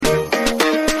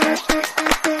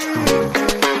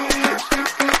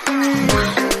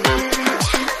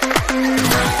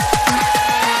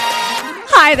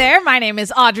my name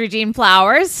is Audrey Jean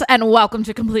Flowers, and welcome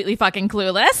to Completely Fucking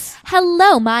Clueless.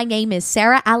 Hello, my name is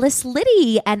Sarah Alice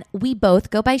Liddy, and we both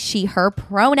go by she, her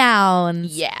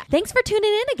pronouns. Yeah. Thanks for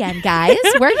tuning in again, guys.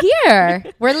 We're here.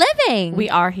 We're living. We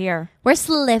are here. We're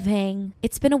living.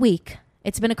 It's been a week.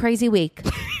 It's been a crazy week.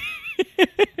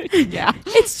 Yeah.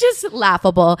 It's just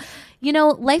laughable. You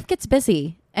know, life gets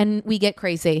busy. And we get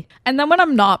crazy. And then when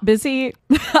I'm not busy,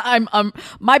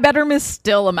 my bedroom is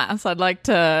still a mess. I'd like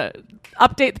to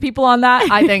update the people on that.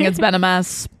 I think it's been a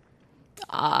mess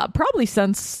probably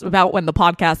since about when the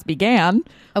podcast began.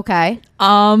 Okay.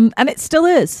 And it still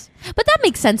is. But that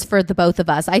makes sense for the both of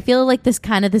us. I feel like this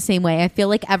kind of the same way. I feel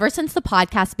like ever since the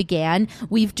podcast began,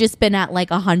 we've just been at like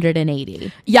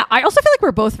 180. Yeah, I also feel like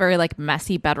we're both very like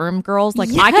messy bedroom girls. Like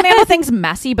I can handle things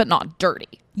messy, but not dirty.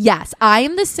 Yes, I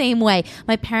am the same way.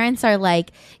 My parents are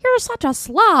like, you're such a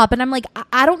slob. And I'm like,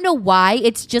 I don't know why.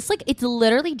 It's just like, it's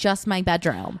literally just my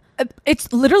bedroom.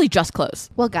 It's literally just clothes.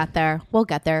 We'll get there. We'll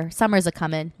get there. Summer's a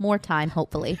coming. More time,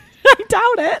 hopefully. I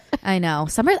doubt it. I know.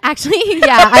 Summer, actually,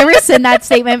 yeah, I rescind that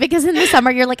statement because in the summer,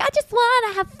 you're like, I just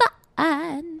want to have fun.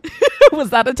 Was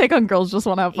that a take on girls just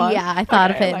want to have fun? Yeah, I thought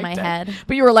of it in my head.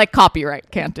 But you were like, copyright,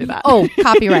 can't do that. Oh,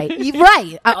 copyright.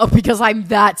 Right. Oh, because I'm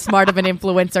that smart of an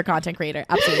influencer content creator.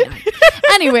 Absolutely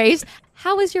not. Anyways,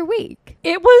 how was your week?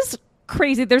 It was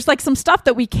crazy. There's like some stuff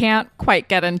that we can't quite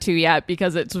get into yet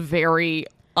because it's very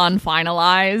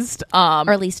unfinalized.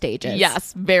 Early stages.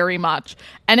 Yes, very much.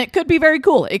 And it could be very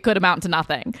cool. It could amount to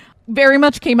nothing. Very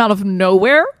much came out of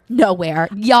nowhere.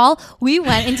 Y'all, we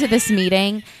went into this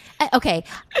meeting. Okay.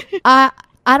 I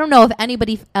don't know if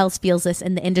anybody else feels this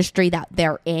in the industry that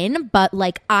they're in, but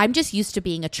like I'm just used to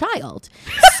being a child.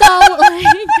 So like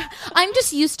I'm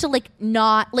just used to like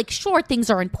not like sure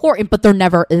things are important, but they're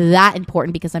never that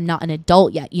important because I'm not an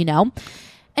adult yet, you know?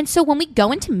 And so when we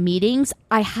go into meetings,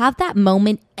 I have that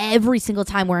moment every single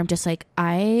time where I'm just like,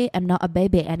 I am not a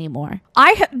baby anymore.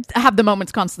 I have the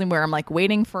moments constantly where I'm like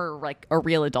waiting for like a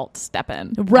real adult to step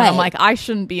in. Right. And I'm like, I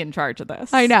shouldn't be in charge of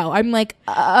this. I know. I'm like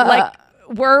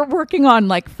we're working on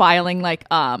like filing like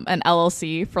an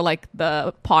LLC for like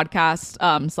the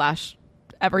podcast slash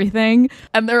everything.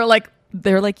 And they're like,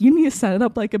 you need to set it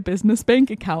up like a business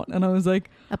bank account. And I was like,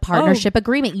 a partnership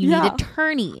agreement. You need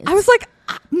attorneys. I was like,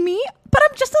 me? But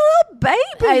I'm just a little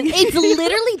baby. It's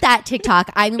literally that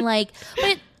TikTok. I'm like,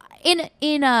 but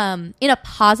in a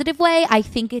positive way, I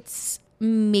think it's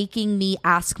making me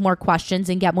ask more questions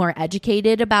and get more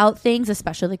educated about things,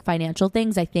 especially like financial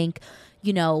things. I think,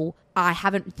 you know, I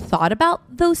haven't thought about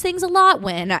those things a lot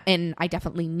and I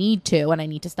definitely need to, and I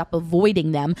need to stop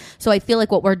avoiding them. So I feel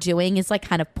like what we're doing is like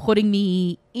kind of putting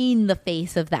me in the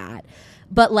face of that.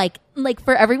 But like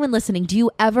for everyone listening,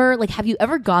 have you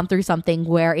ever gone through something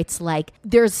where it's like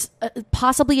there's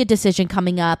possibly a decision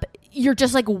coming up? You're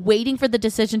just like waiting for the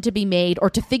decision to be made or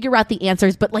to figure out the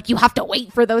answers, but like you have to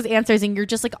wait for those answers and you're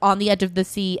just like on the edge of the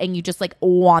seat and you just like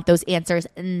want those answers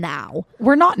now.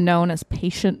 We're not known as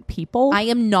patient people. I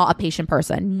am not a patient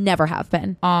person. Never have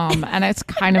been. And it's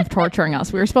kind of torturing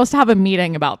us. We were supposed to have a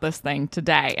meeting about this thing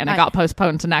today and it got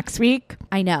postponed to next week.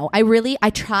 I know. I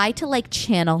tried to like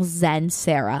channel Zen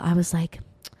Sarah. I was like,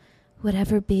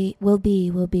 whatever will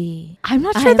be. I'm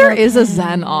not sure there is a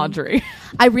Zen Audrey.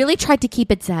 I really tried to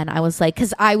keep it Zen. I was like,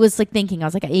 because I was like thinking, I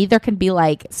was like, I either can be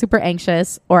like super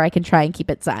anxious or I can try and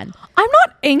keep it Zen. I'm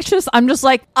not anxious. I'm just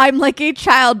like, I'm like a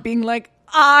child being like,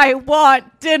 I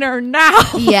want dinner now.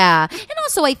 Yeah. And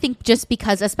also I think just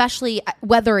because, especially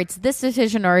whether it's this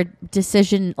decision or a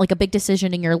decision, like a big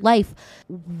decision in your life,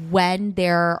 when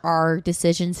there are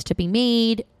decisions to be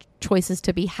made, choices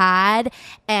to be had,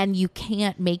 and you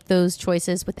can't make those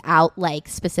choices without like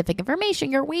specific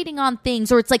information, you're waiting on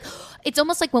things, or it's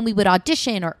almost like when we would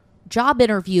audition or job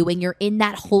interview and you're in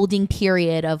that holding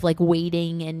period of like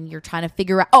waiting and you're trying to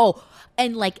figure out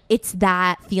and like it's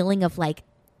that feeling of like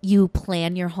you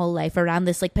plan your whole life around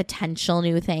this like potential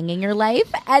new thing in your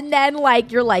life, and then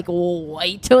like you're like,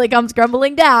 wait till it comes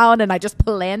crumbling down, and I just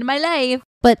planned my life.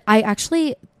 But I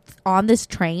actually, on this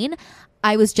train,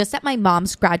 I was just at my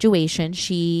mom's graduation.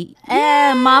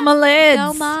 Mama Lids.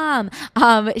 No, Mom.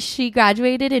 She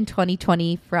graduated in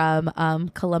 2020 from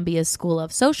Columbia's School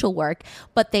of Social Work,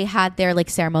 but they had their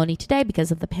like ceremony today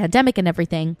because of the pandemic and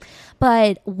everything.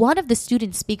 But one of the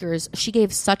student speakers, she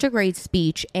gave such a great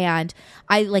speech, and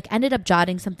I like ended up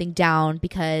jotting something down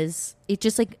because it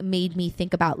just like made me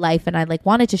think about life, and I like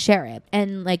wanted to share it.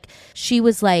 And like she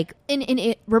was like, and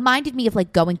it reminded me of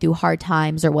like going through hard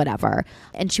times or whatever.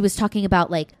 And she was talking about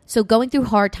like, so going through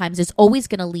hard times is always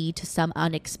going to lead to some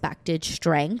unexpected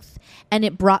strength. And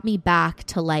it brought me back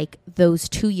to like those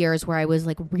 2 years where I was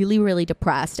like really, really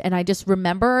depressed. And I just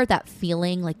remember that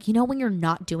feeling like, you know, when you're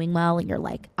not doing well and you're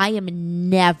like, I am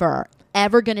never,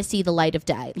 ever going to see the light of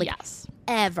day. Like, yes.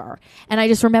 Ever. And I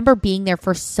just remember being there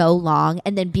for so long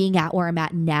and then being at where I'm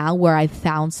at now, where I've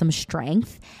found some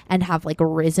strength and have like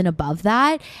risen above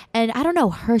that. And I don't know,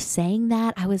 her saying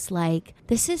that, I was like,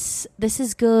 this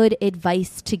is good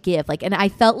advice to give. Like, and I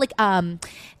felt like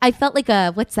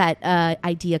what's that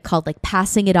idea called, like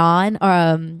passing it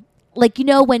on, like, you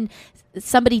know, when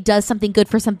somebody does something good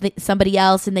for somebody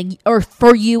else and then, or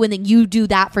for you, and then you do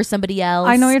that for somebody else.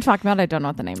 I know what you're talking about. I don't know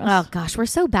what the name is. Oh gosh, we're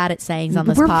so bad at sayings on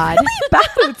this We're pod. really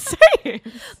bad at saying.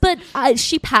 But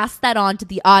she passed that on to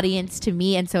the audience, to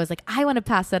me, and so I was like, I want to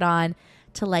pass it on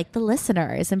to like the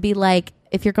listeners and be like,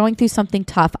 if you're going through something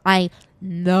tough, I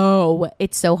know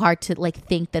it's so hard to like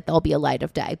think that there'll be a light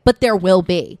of day, but there will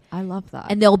be. I love that.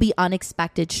 And there'll be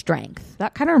unexpected strength.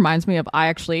 That kind of reminds me of, I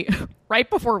actually, right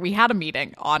before we had a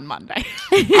meeting on Monday,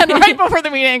 and right before the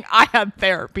meeting, I had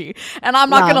therapy. And I'm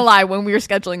not going to lie, when we were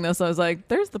scheduling this, I was like,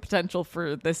 there's the potential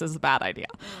for this is a bad idea.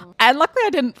 And luckily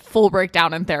I didn't full break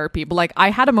down in therapy, but like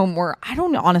I had a moment where I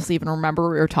don't honestly even remember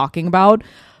what we were talking about,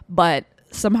 but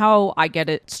somehow I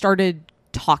started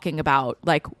talking about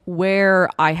like where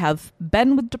I have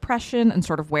been with depression and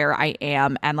sort of where I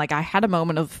am. And like I had a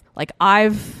moment of like,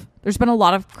 there's been a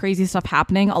lot of crazy stuff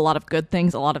happening, a lot of good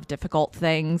things, a lot of difficult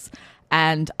things.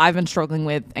 And I've been struggling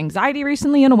with anxiety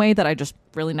recently in a way that I just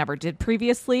really never did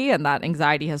previously. And that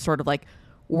anxiety has sort of like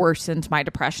worsened my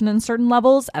depression in certain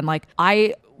levels. And like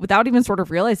without even sort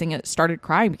of realizing it, started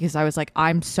crying because I was like,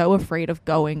 I'm so afraid of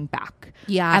going back.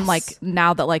 Yeah. And like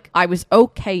now that like I was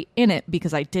okay in it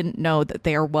because I didn't know that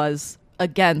there was,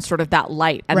 again, sort of that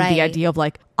light and the idea of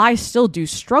like, I still do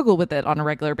struggle with it on a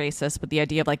regular basis, but the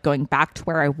idea of like going back to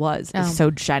where I was is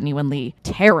so genuinely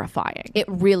terrifying. It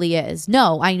really is.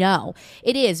 No, I know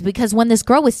it is, because when this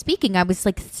girl was speaking, I was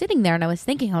like sitting there and I was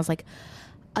thinking, I was like,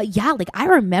 yeah, like I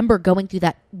remember going through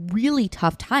that really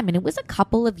tough time, and it was a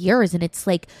couple of years, and it's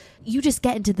like you just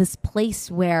get into this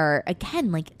place where,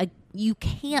 again, like you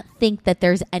can't think that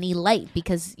there's any light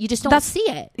because you just don't see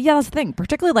it. Yeah, that's the thing.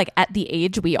 Particularly like at the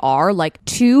age we are, like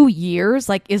 2 years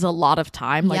like is a lot of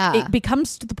time. Like it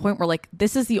becomes to the point where like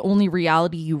this is the only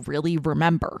reality you really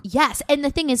remember. Yes. And the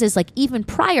thing is like even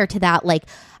prior to that, like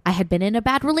I had been in a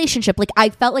bad relationship. Like I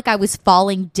felt like I was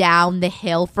falling down the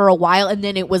hill for a while, and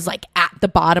then it was like at the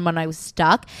bottom and I was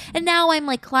stuck. And now I'm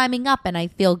like climbing up and I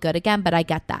feel good again, but I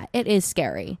get that. It is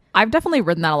scary. I've definitely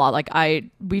ridden that a lot. Like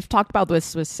we've talked about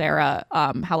this with Sarah,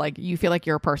 how like you feel like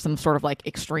you're a person of sort of like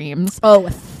extremes. Oh,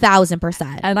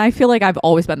 1,000%. And I feel like I've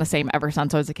always been the same ever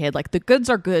since I was a kid. Like the goods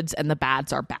are goods and the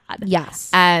bads are bad. Yes.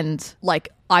 And like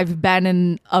I've been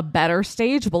in a better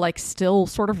stage, but like still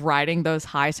sort of riding those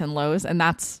highs and lows. And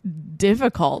that's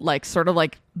difficult. Like sort of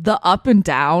like the up and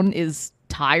down is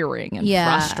tiring and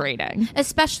frustrating.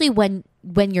 Especially when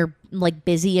you're like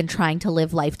busy and trying to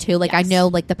live life too. Like I know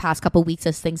like the past couple weeks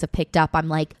as things have picked up, I'm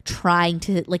like trying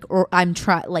to like, or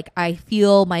I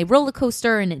feel my roller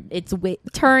coaster and it's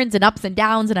turns and ups and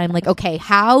downs. And I'm like, okay,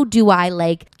 how do I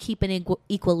like keep an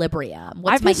equilibrium?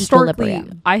 What's my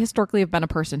equilibrium? I historically have been a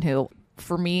person who,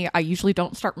 for me, I usually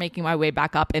don't start making my way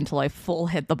back up until I full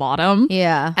hit the bottom.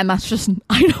 Yeah. And that's just,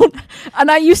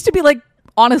 I used to be like,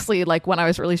 honestly, like when I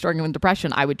was really struggling with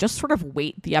depression, I would just sort of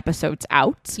wait the episodes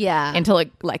out until it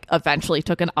like eventually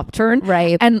took an upturn.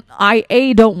 Right. And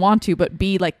I don't want to, but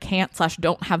B like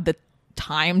don't have the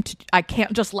time to, I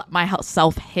can't just let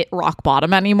myself hit rock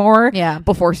bottom anymore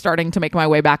before starting to make my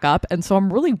way back up. And so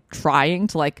I'm really trying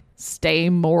to like stay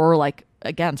more like,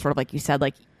 again, sort of like you said,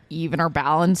 like even or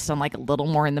balanced and like a little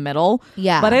more in the middle.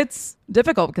 Yeah. But it's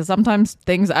difficult because sometimes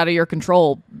things out of your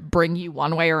control bring you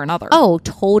one way or another. Oh,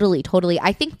 totally.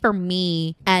 I think for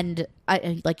me, and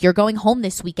like you're going home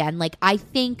this weekend, like I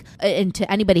think, and to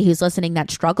anybody who's listening that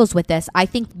struggles with this, I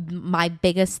think my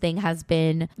biggest thing has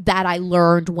been that I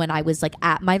learned when I was like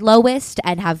at my lowest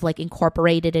and have like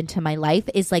incorporated into my life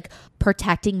is like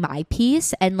protecting my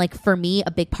peace. And like for me,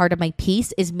 a big part of my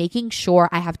peace is making sure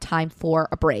I have time for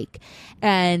a break.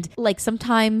 And like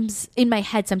sometimes in my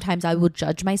head, sometimes I will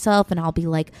judge myself and I'll be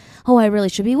like, oh, I really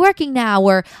should be working now.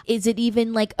 Or is it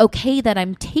even like okay that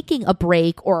I'm taking a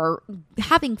break or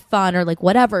having fun or like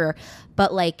whatever?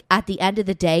 But like at the end of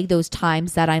the day, those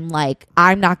times that I'm like,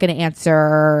 I'm not going to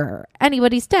answer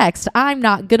anybody's text, I'm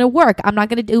not going to work, I'm not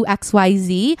going to do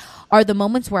XYZ, are the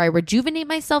moments where I rejuvenate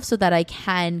myself so that I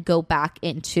can go back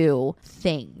into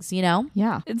things, you know?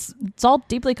 Yeah. It's all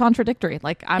deeply contradictory.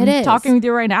 Like I'm It is. talking with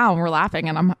you right now and we're laughing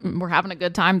and we're having a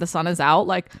good time. The sun is out.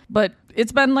 Like, but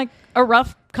it's been like a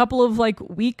rough couple of like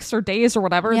weeks or days or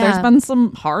whatever. Yeah. There's been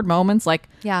some hard moments. Like,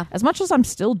 Yeah. as much as I'm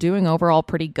still doing overall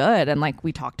pretty good, and like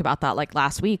we talked about that like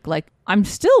last week, like I'm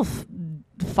still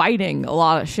fighting a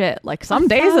lot of shit. Like some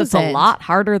days it's a 1,000. lot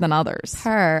harder than others.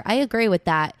 I agree with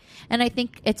that. And I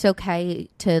think it's okay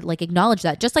to like acknowledge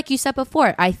that. Just like you said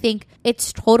before, I think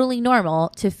it's totally normal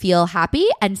to feel happy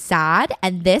and sad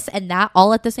and this and that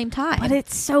all at the same time. But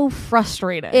it's so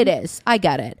frustrating. It is. I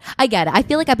get it. I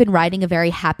feel like I've been riding a very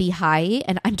happy high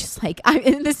and I'm just like, I'm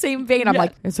in the same vein. I'm Yeah.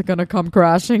 like, is it going to come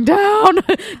crashing down?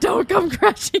 Don't come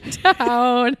crashing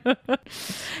down.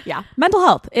 Yeah. Mental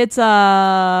health. It's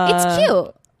It's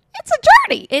cute. It's a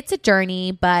journey. It's a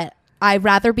journey, but I'd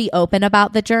rather be open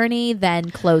about the journey than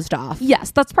closed off.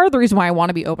 Yes, that's part of the reason why I want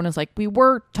to be open is like we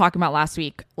were talking about last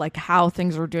week, like how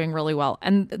things are doing really well.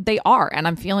 And they are. And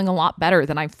I'm feeling a lot better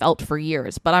than I felt for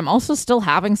years. But I'm also still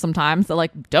having some times that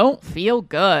like don't feel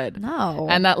good. No.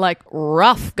 And that like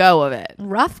rough go of it.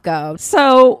 Rough go.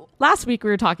 So last week we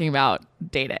were talking about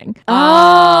dating.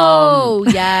 Oh,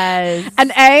 yes.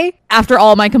 And after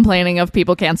all my complaining of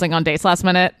people canceling on dates last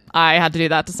minute, I had to do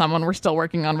that to someone. We're still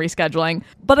working on rescheduling.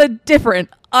 But a different,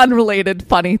 unrelated,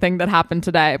 funny thing that happened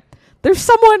today. There's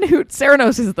someone who, Sarah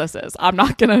knows who this is. I'm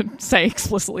not going to say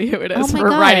explicitly who it is Oh my for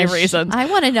a variety of gosh. reasons. I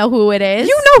want to know who it is.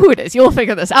 You know who it is. You'll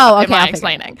figure this out Oh, okay, in my I'll figure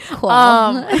explaining. Cool.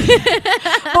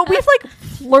 But we've like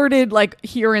flirted like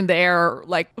here and there,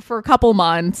 like for a couple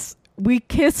months. We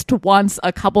kissed once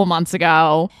a couple months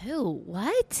ago. Who?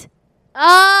 What?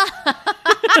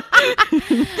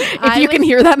 If you can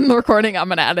hear that in the recording, I'm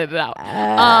gonna edit it out.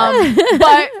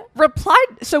 But replied.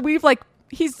 So we've like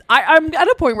I'm at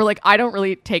a point where like I don't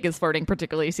really take his flirting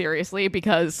particularly seriously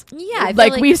because Yeah, I feel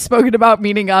like like- we've spoken about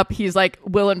meeting up. He's like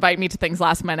will invite me to things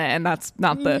last minute, and that's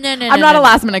not the. No, I'm not no. a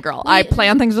last minute girl. I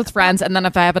plan things with friends, and then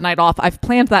if I have a night off, I've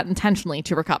planned that intentionally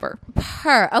to recover.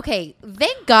 Okay,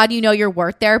 thank God you know your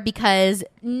worth there because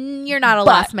you're not a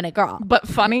last minute girl. But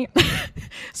funny.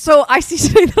 So I see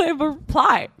today that I have a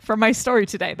reply from my story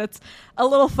today. That's a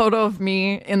little photo of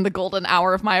me in the golden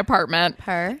hour of my apartment.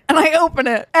 Her. And I open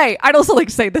it. Hey, I'd also like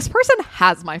to say this person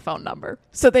has my phone number,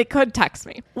 so they could text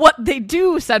me. What they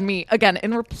do send me, again,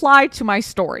 in reply to my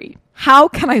story, how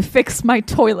can I fix my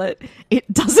toilet?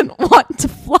 It doesn't want to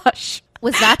flush.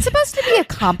 Was that supposed to be a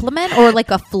compliment or like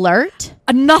a flirt?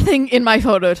 Nothing in my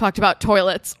photo talked about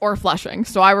toilets or flushing.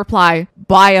 So I reply,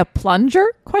 buy a plunger?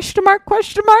 Question mark,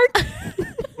 question mark.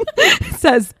 It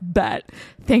says, bet.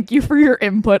 Thank you for your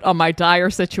input on my dire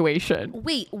situation.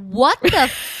 Wait, what the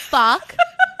fuck?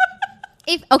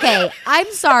 Okay,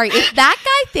 I'm sorry. If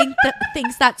that guy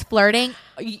thinks that's flirting,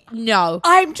 no.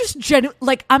 I'm just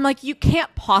I'm like, you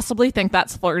can't possibly think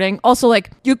that's flirting. Also,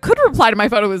 like, you could reply to my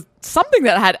photo with something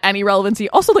that had any relevancy.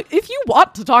 Also, like, if you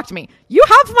want to talk to me, you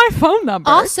have my phone number.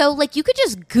 Also, like, you could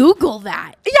just Google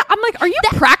that. Yeah, I'm like, are you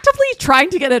practically trying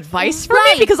to get advice from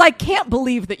Right. me? Because I can't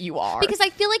believe that you are. Because I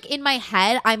feel like in my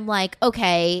head, I'm like,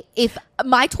 okay, if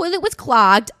my toilet was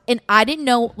clogged and I didn't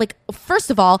know, like,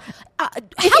 first of all,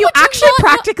 if you actually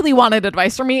practically wanted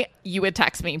advice from me, you would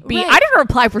text me. B, Right. I didn't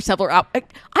reply for several hours.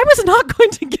 I was not going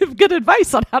to give good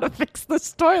advice on how to fix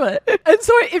this toilet. And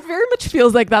so it very much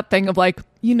feels like that thing of like,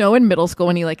 you know, in middle school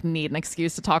when you like need an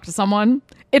excuse to talk to someone.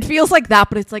 It feels like that,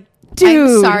 but it's like, dude.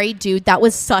 I'm sorry, dude. That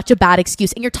was such a bad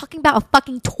excuse. And you're talking about a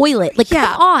fucking toilet. Like, Yeah.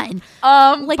 come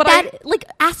on. Like but that,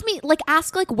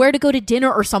 ask like where to go to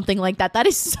dinner or something like that. That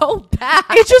is so bad.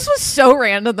 It just was so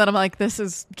random that I'm like, this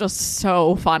is just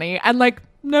so funny. And like,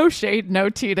 no shade, no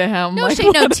tea to him. No like,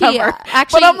 shade, no tea. whatever.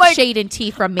 Actually, But I'm like, shade and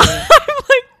tea from me. I'm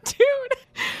like, dude,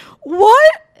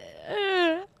 what?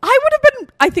 I would have been.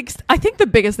 I think the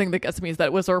biggest thing that gets me is that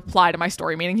it was a reply to my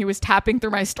story, meaning he was tapping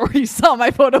through my story, saw my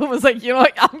photo, and was like, you know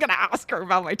what? I'm gonna ask her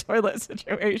about my toilet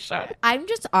situation.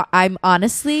 I'm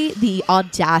honestly, the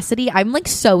audacity. I'm like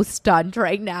so stunned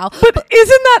right now. But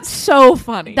isn't that so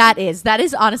funny? That is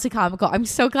honestly comical. I'm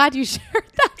so glad you shared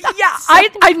that. Yeah,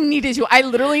 I needed to.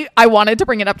 I wanted to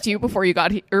bring it up to you before you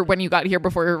got here, or when you got here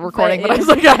before you were recording, but I was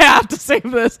like, I have to save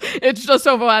this. It's just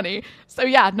so funny. So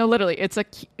yeah, no, literally, it's a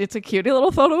cutie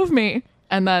little photo of me,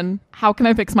 and then how can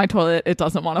I fix my toilet? It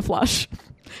doesn't want to flush.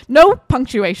 No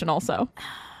punctuation, also.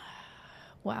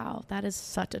 Wow, that is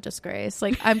such a disgrace.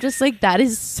 Like, I'm just like, that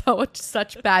is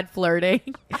such bad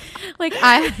flirting. Like,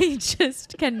 I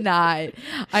just cannot.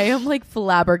 I am like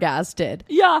flabbergasted.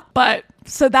 Yeah, but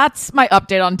So that's my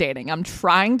update on dating. I'm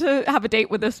trying to have a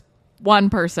date with this one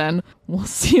person. We'll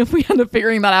see if we end up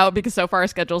figuring that out because so far our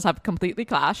schedules have completely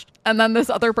clashed. And then this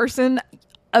other person,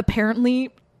 apparently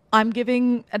I'm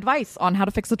giving advice on how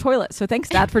to fix a toilet. So thanks,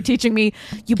 Dad, for teaching me.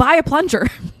 You buy a plunger.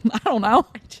 I don't know.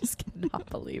 I just cannot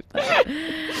believe that.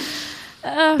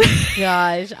 Oh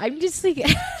gosh. I'm just like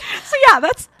So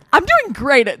yeah, I'm doing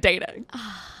great at dating.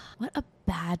 what a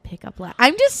bad pickup line.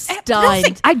 I'm just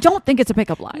stunned. I don't think it's a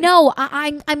pickup line. No,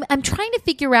 I'm trying to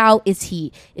figure out, is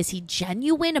he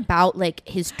genuine about like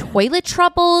his toilet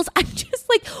troubles? I'm just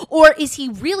like, or is he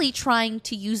really trying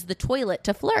to use the toilet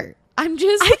to flirt? I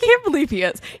can't believe he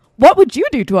is. What would you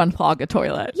do to unclog a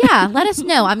toilet? Yeah, let us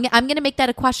know. I'm going to make that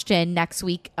a question next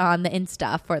week on the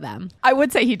Insta for them. I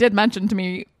would say he did mention to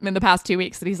me in the past 2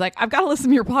 weeks that he's like, I've got to listen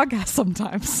to your podcast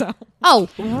sometimes. So oh,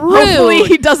 rude. Hopefully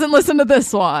he doesn't listen to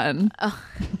this one.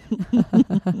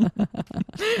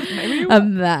 Maybe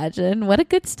imagine what a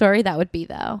good story that would be,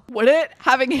 though. Would it?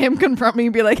 Having him confront me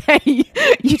and be like, hey,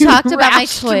 you talked about my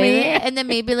rashed toilet, me. and then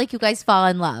maybe like you guys fall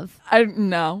in love.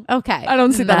 No. Okay. I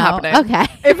don't see that happening. Okay.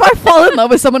 If I fall in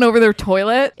love with someone over their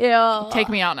toilet, Ew. take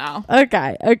me out now.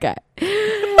 Okay.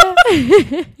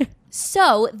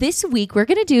 So this week we're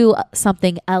going to do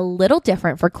something a little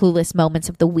different for Clueless Moments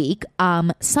of the Week.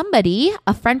 A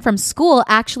friend from school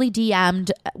actually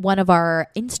DM'd one of our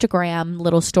Instagram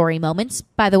little story moments.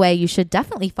 By the way, you should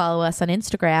definitely follow us on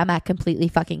Instagram at Completely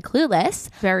Fucking Clueless.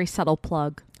 Very subtle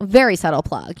plug. Very subtle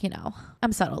plug, you know.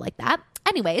 I'm subtle like that.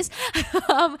 Anyways,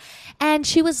 and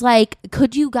she was like,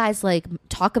 could you guys like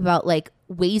talk about like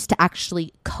ways to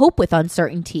actually cope with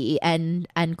uncertainty and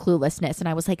cluelessness? And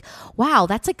I was like, wow,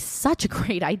 that's like such a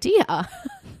great idea.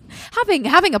 having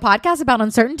a podcast about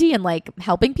uncertainty and like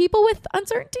helping people with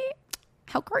uncertainty.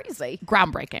 How crazy.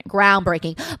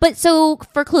 Groundbreaking. But so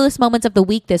for Clueless Moments of the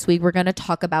Week this week, we're going to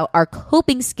talk about our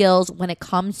coping skills when it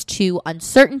comes to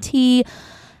uncertainty,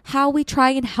 how we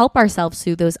try and help ourselves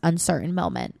through those uncertain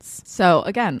moments. So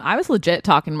again, I was legit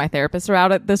talking to my therapist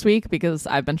about it this week because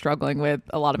I've been struggling with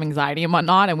a lot of anxiety and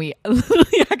whatnot. And we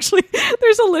actually,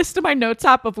 there's a list in my notes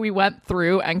app of we went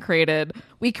through and created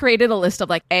a list of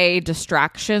like A,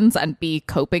 distractions, and B,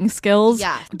 coping skills.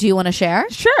 Yeah. Do you want to share?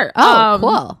 Sure. Oh,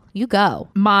 cool. You go.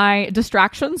 My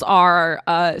distractions are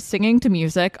singing to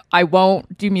music. I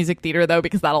won't do music theater though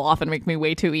because that'll often make me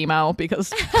way too emo because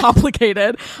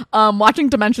complicated. Watching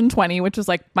Dimension 20, which is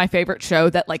like my favorite show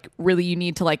that like really you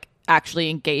need to like actually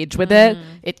engage with it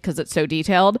because it's so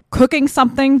detailed. Cooking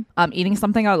something, eating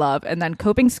something I love, and then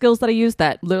coping skills that I use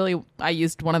that literally I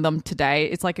used one of them today.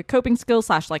 It's like a coping skill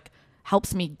 / like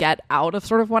helps me get out of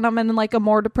sort of when I'm in like a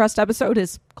more depressed episode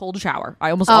is cold shower.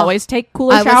 I almost always take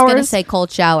cooler showers. I was going to say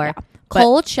cold shower. Yeah,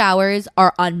 cold showers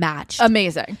are unmatched.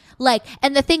 Amazing. Like,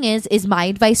 and the thing is my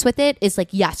advice with it is like,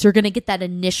 yes, you're going to get that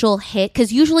initial hit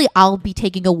because usually I'll be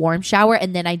taking a warm shower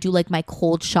and then I do like my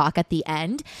cold shock at the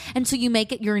end. And so you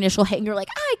make it your initial hit and you're like,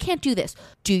 I can't do this.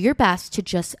 Do your best to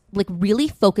just like really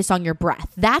focus on your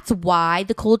breath. That's why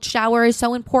the cold shower is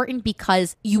so important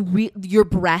because your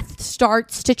breath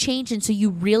starts to change. And so you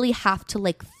really have to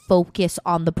like focus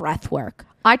on the breath work.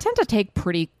 I tend to take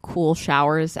pretty cool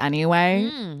showers anyway,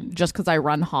 just because I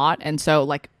run hot. And so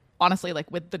like, honestly, like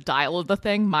with the dial of the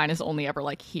thing, mine is only ever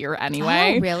like here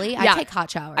anyway. Oh, really? Yeah. I take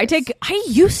hot showers. I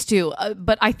used to,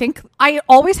 but I think I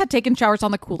always had taken showers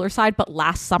on the cooler side, but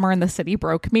last summer in the city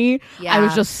broke me. Yeah. I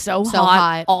was just so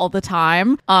hot all the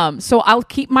time. So I'll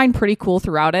keep mine pretty cool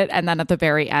throughout it. And then at the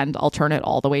very end, I'll turn it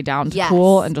all the way down to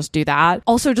cool and just do that.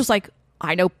 Also, just like,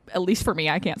 I know, at least for me,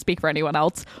 I can't speak for anyone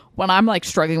else. When I'm like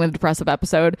struggling with a depressive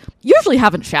episode, usually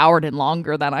haven't showered in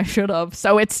longer than I should have.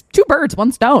 So it's 2 birds,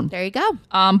 1 stone. There you go.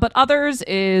 But others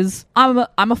is I'm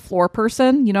a floor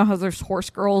person. You know how there's horse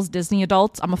girls, Disney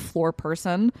adults. I'm a floor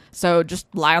person. So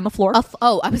just lie on the floor.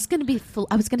 I was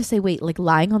gonna say, wait, like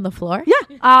lying on the floor?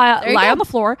 Yeah. Lie on the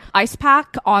floor. Ice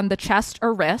pack on the chest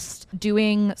or wrist.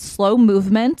 Doing slow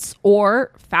movements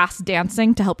or fast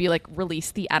dancing to help you like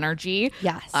release the energy.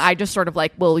 Yes. I just sort of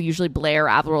like will usually blare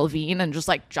Avril Lavigne and just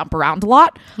like jump around a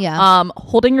lot. Yeah.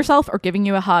 Holding yourself or giving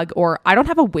you a hug, or I don't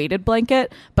have a weighted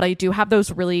blanket, but I do have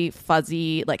those really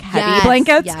fuzzy, like heavy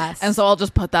blankets. Yes. And so I'll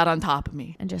just put that on top of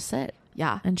me and just sit.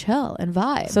 Yeah. And chill and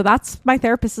vibe. So that's my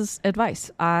therapist's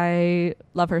advice. I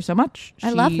love her so much. I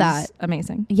love that.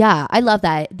 Amazing. Yeah, I love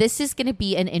that. This is going to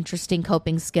be an interesting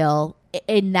coping skill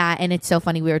in that. And it's so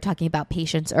funny. We were talking about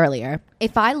patience earlier.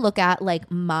 If I look at like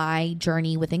my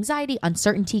journey with anxiety,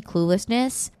 uncertainty,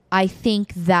 cluelessness, I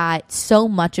think that so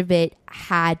much of it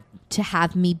had to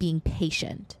have me being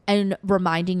patient and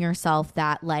reminding yourself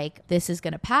that like this is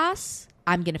going to pass.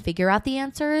 I'm going to figure out the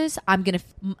answers. I'm going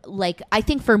to I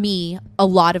think for me, a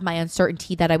lot of my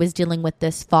uncertainty that I was dealing with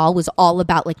this fall was all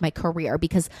about like my career,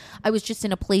 because I was just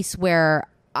in a place where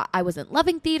I wasn't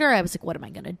loving theater. I was like, what am I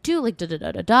going to do? Like,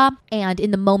 And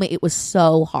in the moment, it was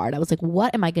so hard. I was like,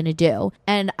 what am I going to do?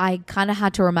 And I kind of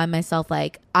had to remind myself,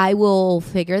 like, I will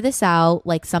figure this out.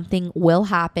 Like, something will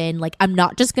happen. Like, I'm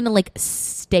not just going to like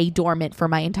stay dormant for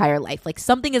my entire life. Like,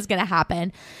 something is going to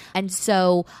happen. And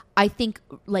so I think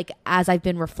like, as I've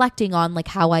been reflecting on like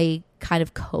how I kind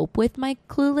of cope with my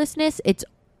cluelessness,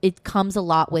 it comes a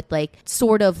lot with like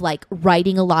sort of like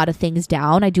writing a lot of things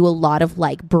down. I do a lot of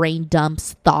like brain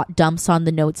dumps, thought dumps on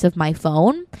the notes of my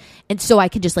phone. And so I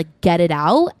can just like get it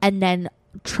out, and then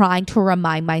trying to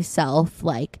remind myself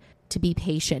like to be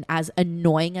patient, as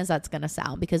annoying as that's going to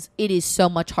sound, because it is so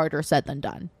much harder said than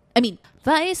done. I mean,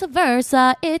 vice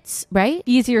versa. It's right.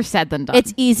 Easier said than done.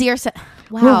 It's easier said.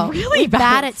 Wow. We're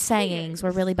bad at sayings.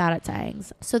 We're really bad at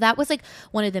sayings. So that was like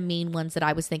one of the main ones that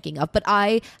I was thinking of. But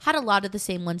I had a lot of the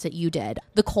same ones that you did.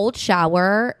 The cold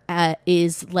shower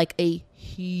is like a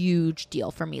huge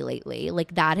deal for me lately.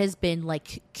 Like that has been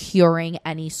like curing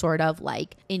any sort of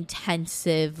like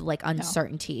intensive like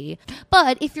uncertainty.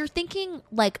 But if you're thinking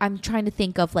like, I'm trying to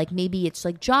think of like maybe it's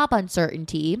like job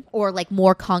uncertainty or like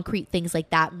more concrete things like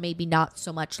that, maybe not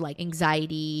so much like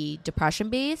anxiety, depression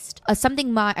based.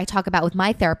 Something I talk about with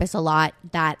my therapist a lot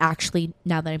that actually,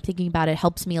 now that I'm thinking about it,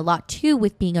 helps me a lot too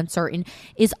with being uncertain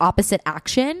is opposite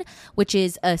action, which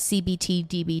is a CBT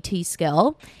DBT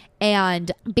skill.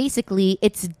 And basically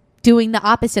it's doing the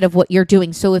opposite of what you're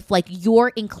doing. So if like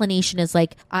your inclination is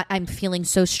like, I'm feeling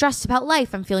so stressed about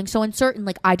life, I'm feeling so uncertain,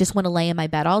 like I just want to lay in my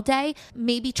bed all day,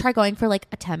 maybe try going for like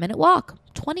a 10-minute walk,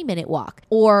 20-minute walk.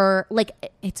 Or like,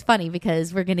 it's funny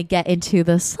because we're going to get into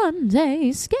the sUNdaY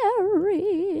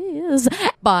scaries,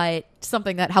 but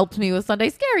something that helps me with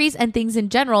sUNdaY scaries and things in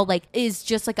general, like is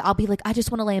just like, I'll be like, I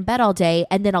just want to lay in bed all day.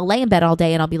 And then I'll lay in bed all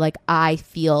day and I'll be like, I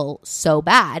feel so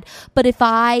bad. But if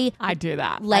I do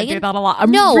that. I do that a lot.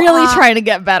 I'm really trying to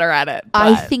get better at it.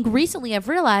 I think recently I've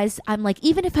realized I'm like,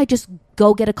 even if I just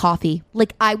go get a coffee,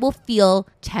 like I will feel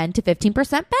 10 to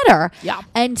 15% better. Yeah.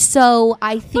 And so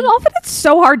I think. But often it's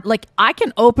so hard. Like I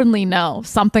can openly know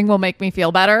something will make me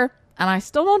feel better, and I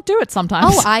still don't do it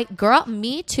sometimes. Oh, girl,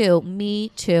 me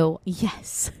too.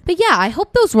 Yes. But yeah, I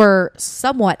hope those were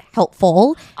somewhat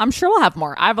helpful. I'm sure we'll have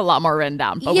more. I have a lot more written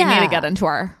down, but we need to get into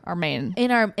our main.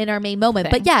 In our main moment.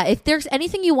 thing. But yeah, if there's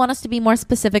anything you want us to be more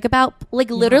specific about, like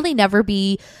literally never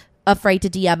be afraid to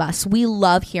DM us. We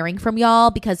love hearing from y'all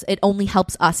because it only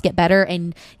helps us get better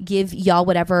and give y'all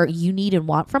whatever you need and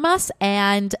want from us.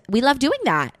 And we love doing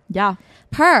that. Yeah.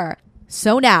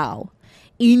 So now,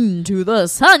 into the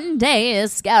sUNdaY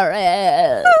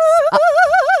scaries.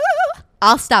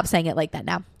 I'll stop saying it like that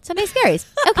now. sUNdaY scaries.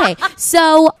 Okay,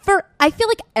 so I feel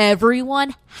like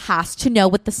everyone has to know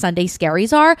what the sUNdaY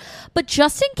scaries are, but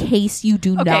just in case you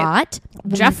do not,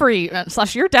 Jeffrey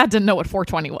 / your dad didn't know what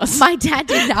 420 was. My dad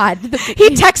did not. He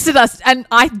texted us, and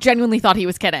I genuinely thought he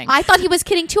was kidding. I thought he was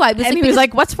kidding too. He was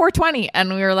like, "What's 420?"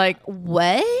 And we were like,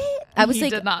 "What?" I was he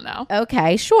like, did not know.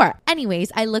 Okay, sure.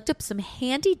 Anyways, I looked up some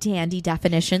handy dandy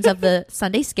definitions of the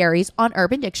sUNdaY scaries on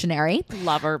Urban Dictionary.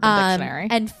 Love Urban Dictionary.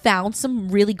 And found some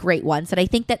really great ones that I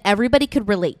think that everybody could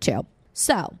relate to.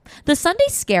 So, the sUNdaY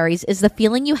scaries is the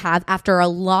feeling you have after a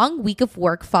long week of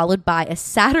work followed by a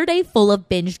Saturday full of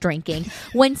binge drinking.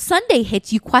 When Sunday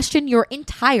hits, you question your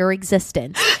entire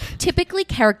existence, typically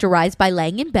characterized by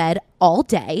laying in bed all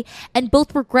day and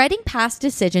both regretting past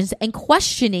decisions and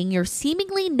questioning your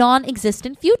seemingly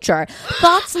non-existent future.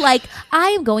 Thoughts like, I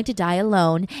am going to die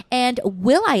alone, and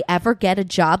will I ever get a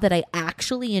job that I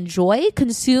actually enjoy,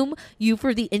 consume you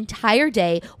for the entire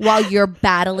day while you're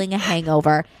battling a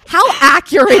hangover. How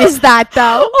accurate is that,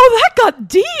 though? Oh, that got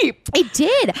deep. It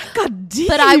did. That got deep.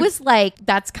 But I was like,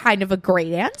 that's kind of a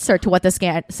great answer to what the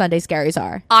sUNdaY scaries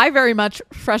are. I very much,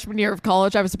 freshman year of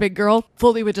college, I was a big girl,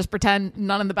 fully would just pretend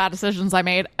none of the bad decisions I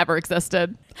made ever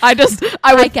existed. I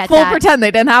would pretend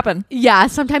they didn't happen. Yeah,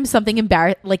 sometimes something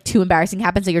too embarrassing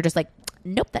happens that you're just like,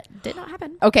 nope, that did not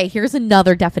happen. Okay, here's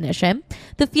another definition.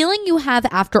 The feeling you have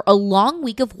after a long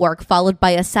week of work followed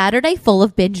by a Saturday full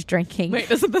of binge drinking. Wait,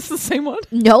 isn't this the same one?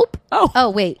 Nope. Oh,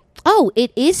 wait. Oh,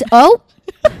 it is. Oh.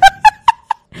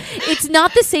 It's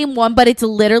not the same one, but it's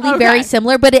literally very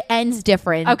similar, but it ends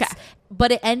different. Okay.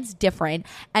 But it ends different.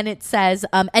 And it says,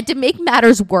 and to make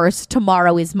matters worse,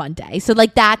 tomorrow is Monday. So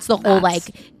like that's the whole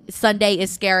Sunday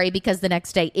is scary because the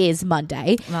next day is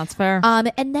Monday. That's fair.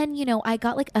 And then, I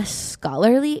got like a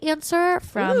scholarly answer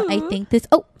from, I think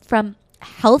from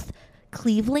Health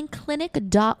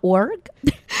clevelandclinic.org.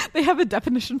 They have a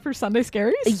definition for Sunday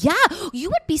Scaries? Yeah, you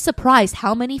would be surprised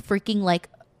how many freaking like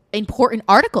important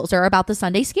articles are about the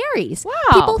Sunday Scaries. Wow.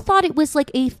 People thought it was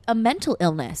like a mental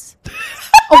illness.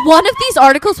 One of these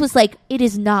articles was like, it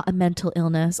is not a mental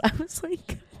illness. I was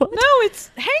like, what? No, it's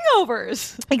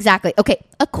hangovers. Exactly. Okay.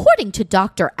 According to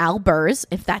Dr. Albers,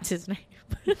 if that's his name.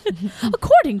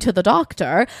 According to the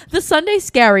doctor, the Sunday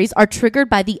Scaries are triggered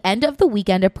by the end of the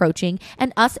weekend approaching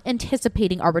and us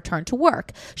anticipating our return to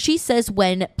work. She says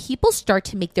when people start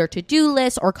to make their to-do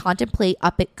lists or contemplate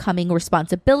upcoming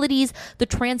responsibilities, the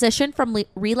transition from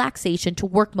relaxation to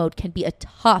work mode can be a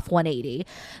tough 180.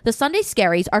 The Sunday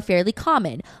Scaries are fairly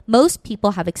common. Most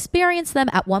people have experienced them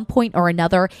at one point or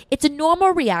another. It's a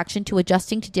normal reaction to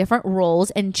adjusting to different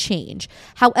roles and change.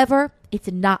 However,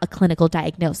 it's not a clinical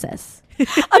diagnosis.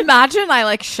 Imagine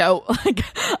I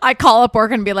I call up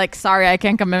work and be like, sorry, I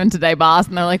can't come in today, boss.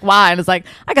 And they're like, why? And it's like,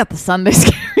 I got the Sunday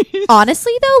Scaries.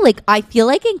 Honestly, though, like I feel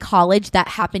like in college that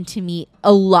happened to me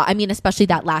a lot. I mean, especially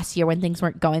that last year when things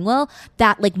weren't going well,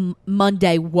 that like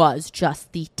Monday was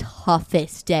just the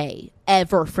toughest day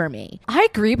ever for me. I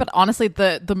agree, but honestly,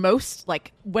 the most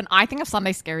like when I think of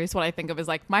Sunday Scaries, what I think of is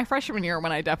like my freshman year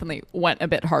when I definitely went a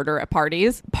bit harder at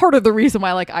parties. Part of the reason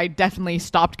why like I definitely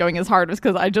stopped going as hard was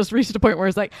because I just reached a point where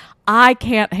it's like I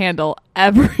can't handle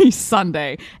every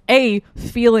Sunday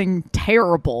feeling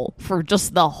terrible for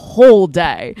just the whole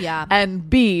day, and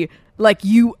B, like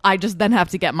I just then have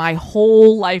to get my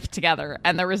whole life together,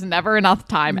 and there is never enough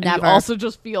time. And you also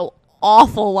just feel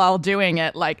awful while doing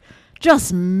it, like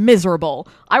just miserable.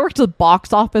 I worked at the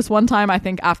box office one time, I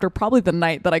think after probably the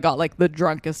night that I got like the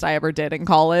drunkest I ever did in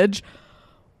college.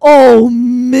 Oh,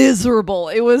 miserable.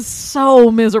 It was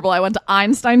so miserable. I went to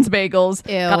Einstein's Bagels,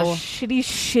 got a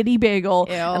shitty bagel,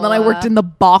 and then I worked in the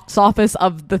box office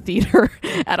of the theater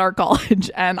at our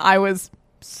college, and I was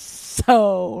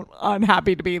so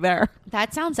unhappy to be there.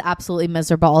 That sounds absolutely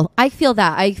miserable. I feel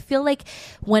that. I feel like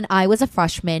when I was a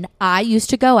freshman, I used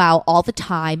to go out all the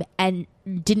time and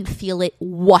didn't feel it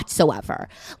whatsoever.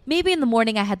 Maybe in the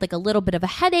morning I had like a little bit of a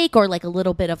headache or like a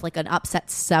little bit of like an upset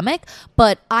stomach,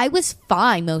 but I was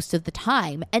fine most of the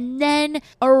time. And then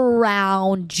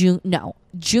around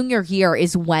junior year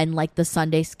is when like the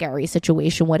Sunday Scary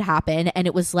situation would happen. And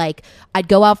it was like, I'd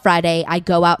go out Friday, I'd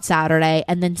go out Saturday,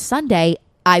 and then Sunday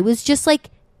I was just like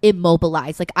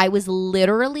immobilized. Like I was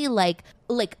literally like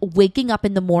waking up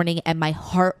in the morning and my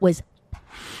heart was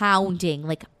pounding,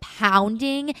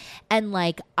 and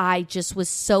like I just was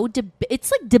so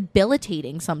it's like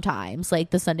debilitating sometimes,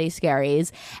 like the Sunday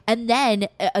Scaries. And then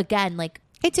again, like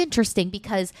it's interesting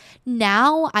because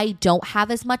now I don't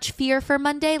have as much fear for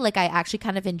Monday. Like I actually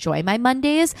kind of enjoy my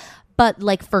Mondays. But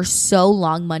like for so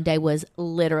long, Monday was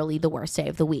literally the worst day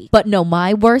of the week. But no,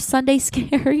 my worst Sunday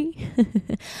Scary,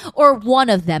 or one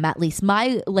of them at least,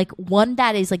 my like one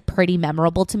that is like pretty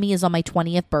memorable to me is on my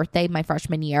 20th birthday, my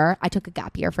freshman year. I took a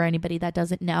gap year for anybody that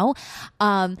doesn't know.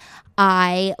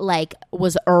 I like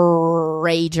was a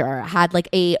rager, had like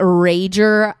a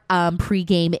rager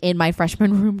pregame in my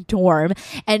freshman room dorm,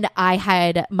 and I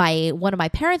had one of my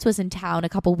parents was in town a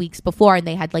couple weeks before, and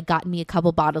they had like gotten me a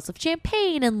couple bottles of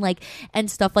champagne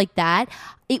and stuff like that.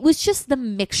 It was just the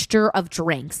mixture of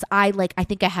drinks. I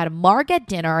think I had a marg at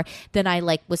dinner, then I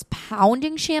like was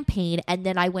pounding champagne, and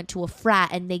then I went to a frat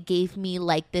and they gave me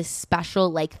like this special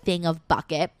like thing of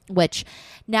bucket, which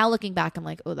now looking back I'm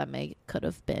like, oh, that could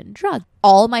have been drugged.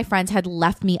 All my friends had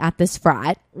left me at this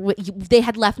frat. They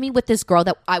had left me with this girl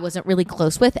that I wasn't really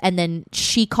close with, and then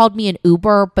she called me an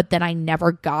Uber, but then I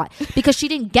never got, because she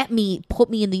didn't put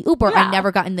me in the Uber. I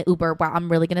never got in the Uber. Wow,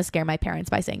 I'm really gonna scare my parents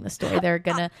by saying this story. They're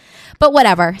gonna, but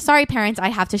whatever. Sorry, parents. I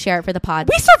have to share it for the pod.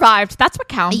 We survived. That's what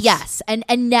counts. Yes. And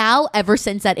now, ever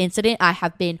since that incident, I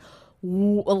have been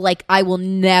like, I will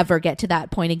never get to that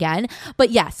point again.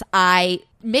 But yes, I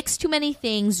mixed too many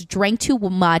things, drank too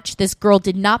much. This girl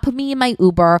did not put me in my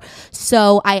Uber.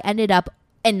 So I ended up,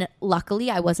 and luckily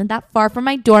I wasn't that far from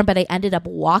my dorm, but I ended up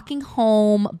walking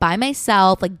home by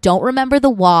myself. Like, don't remember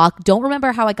the walk. Don't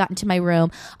remember how I got into my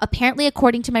room. Apparently,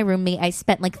 according to my roommate, I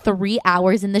spent like 3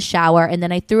 hours in the shower, and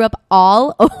then I threw up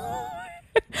all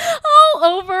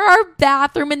over our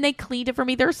bathroom, and they cleaned it for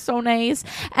me. They're so nice.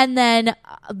 And then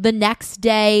the next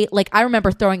day, like I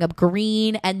remember throwing up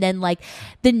green, and then like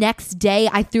the next day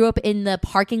I threw up in the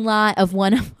parking lot of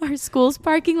one of our school's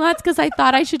parking lots because I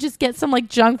thought I should just get some like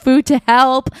junk food to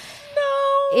help.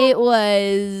 No. It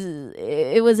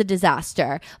was a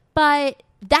disaster. But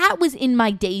that was in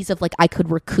my days of like I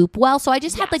could recoup well. So I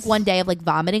just had like one day of like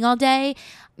vomiting all day.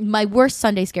 My worst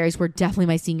Sunday scaries were definitely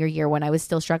my senior year when I was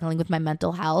still struggling with my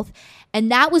mental health.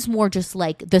 And that was more just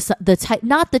like the type,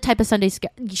 not the type of Sunday scare.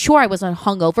 Sure, I wasn't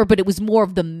hungover, but it was more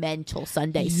of the mental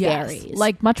Sunday scaries.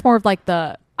 Like much more of like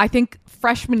I think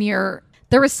freshman year,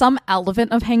 there was some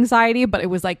element of anxiety, but it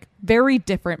was like very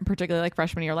different, particularly like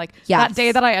freshman year. Like that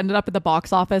day that I ended up at the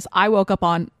box office, I woke up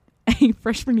on a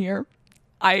freshman year.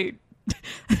 I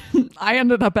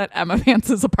ended up at Emma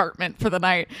Vance's apartment for the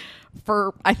night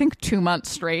for I think 2 months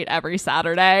straight every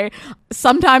Saturday.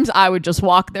 Sometimes I would just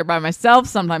walk there by myself.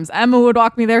 Sometimes Emma would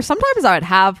walk me there. Sometimes I would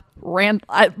have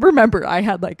I remember I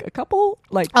had like a couple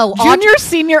like junior,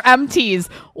 senior MTs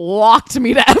walked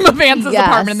me to Emma Vance's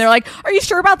apartment and they're like, "Are you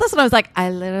sure about this?" And I was like, "I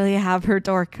literally have her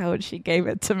door code. She gave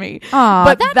it to me." Oh,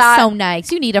 but that's so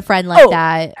nice. You need a friend like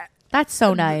that. That's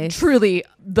so nice. Truly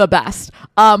the best.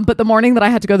 But the morning that I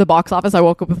had to go to the box office, I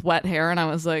woke up with wet hair and I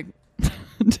was like,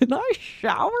 did I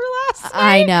shower last night?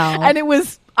 I know.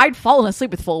 And I'd fallen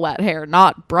asleep with full wet hair,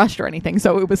 not brushed or anything.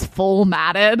 So it was full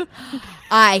matted.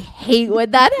 I hate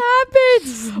when that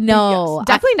happens. No. Yes,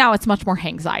 definitely now it's much more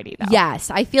anxiety though. Yes.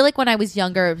 I feel like when I was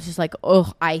younger, it was just like,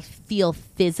 oh, I feel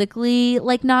physically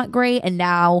like not great. And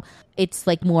now it's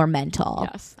like more mental.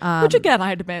 Yes. Which again,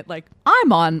 I admit, like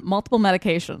I'm on multiple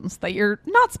medications that you're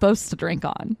not supposed to drink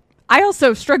on. I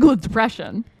also struggle with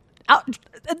depression.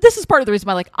 This is part of the reason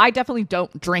why like I definitely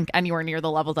don't drink anywhere near the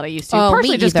level that I used to.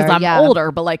 Partially just because I'm older,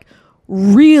 but like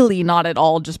really not at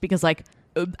all just because like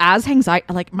as anxiety,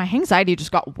 like my anxiety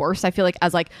just got worse. I feel like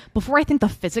as like before, I think the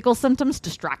physical symptoms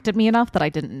distracted me enough that I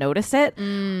didn't notice it.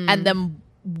 And then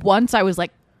once I was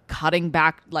like cutting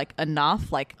back like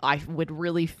enough, like I would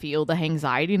really feel the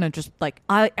anxiety, and it just like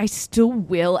I still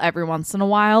will every once in a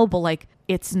while, but like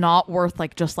it's not worth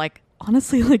like just like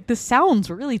honestly like this sounds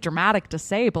really dramatic to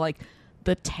say, but like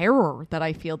the terror that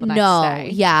I feel the next day.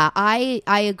 Yeah, I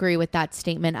agree with that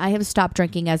statement. I have stopped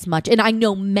drinking as much, and I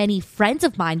know many friends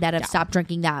of mine that have stopped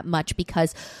drinking that much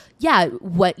because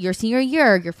what your senior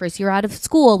year, your first year out of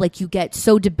school, like you get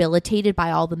so debilitated by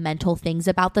all the mental things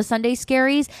about the Sunday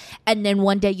scaries, and then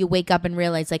one day you wake up and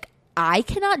realize like I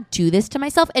cannot do this to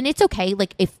myself. And it's okay,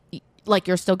 like if like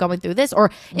you're still going through this,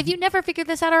 or if you never figure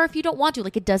this out, or if you don't want to,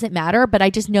 like it doesn't matter. But I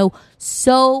just know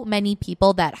so many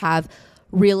people that have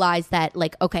realize that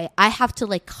like, okay, I have to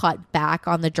like cut back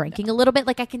on the drinking a little bit.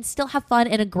 Like I can still have fun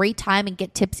and a great time and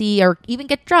get tipsy or even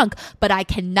get drunk, but I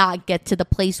cannot get to the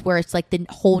place where it's like the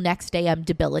whole next day I'm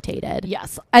debilitated.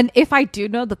 Yes. And if I do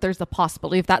know that there's a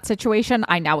possibility of that situation,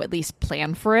 I now at least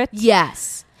plan for it.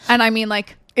 Yes. And I mean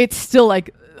like, it's still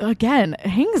like, again,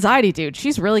 anxiety, dude,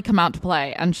 she's really come out to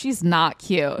play and she's not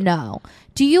cute. No.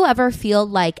 Do you ever feel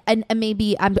like, and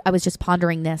maybe I was just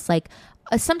pondering this, like,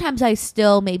 sometimes I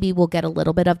still maybe will get a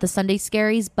little bit of the Sunday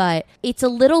scaries, but it's a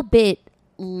little bit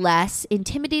less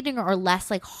intimidating or less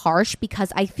like harsh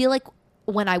because I feel like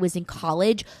when I was in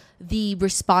college, the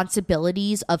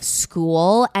responsibilities of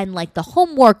school and like the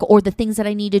homework or the things that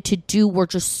I needed to do were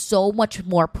just so much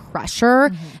more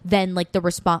pressure than like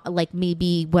like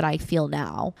maybe what I feel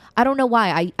now. I don't know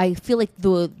why. I feel like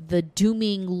the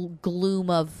dooming gloom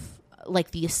of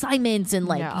like the assignments and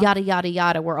like yada yada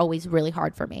yada were always really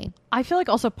hard for me. I feel like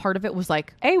also part of it was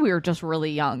like A, we were just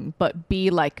really young, but B,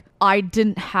 like I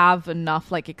didn't have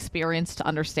enough like experience to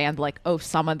understand like, oh,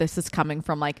 some of this is coming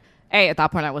from like A, at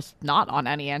that point I was not on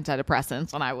any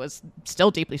antidepressants and I was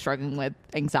still deeply struggling with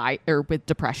anxiety or with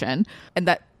depression, and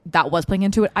that was playing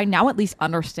into it. I now at least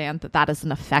understand that is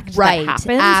an effect that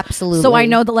happens. Absolutely. So I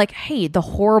know that like, hey, the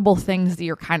horrible things that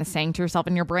you're kind of saying to yourself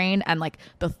in your brain and like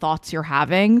the thoughts you're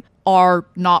having are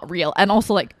not real. And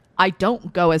also like, I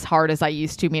don't go as hard as I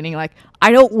used to, meaning like,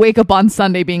 I don't wake up on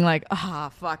Sunday being like,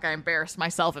 fuck, I embarrassed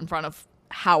myself in front of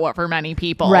however many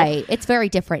people. Right. It's very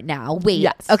different now. Wait.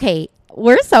 Yes. Okay.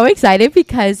 We're so excited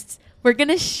because we're going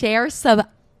to share some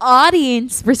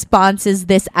audience responses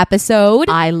this episode.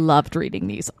 I loved reading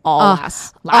these all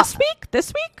last week,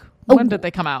 this week. When did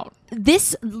they come out?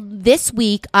 This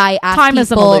week I asked Time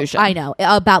is an illusion. I know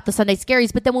about the Sunday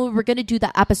scaries, but then when we were going to do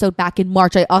the episode back in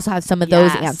March, I also have some of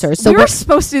those answers. So we were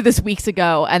supposed to do this weeks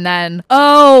ago, and then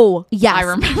yes, I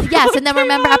remember. Yes, and then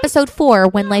remember episode 4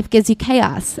 when life gives you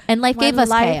chaos, and life gave us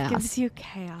chaos. Life gives you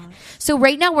chaos. So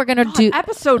right now we're going to do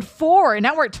episode 4, and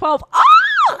now we're at 12.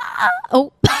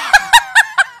 Oh.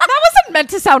 That wasn't meant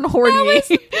to sound horny.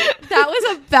 That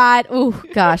was a bad,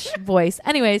 voice.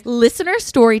 Anyways, listener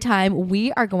story time.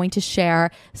 We are going to share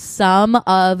some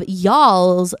of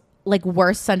y'all's like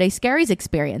worst Sunday scaries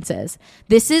experiences.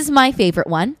 This is my favorite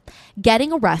one.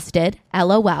 Getting arrested.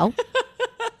 LOL.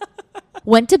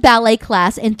 Went to ballet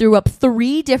class and threw up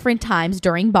 3 different times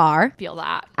during bar. Feel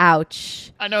that.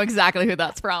 Ouch. I know exactly who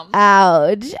that's from.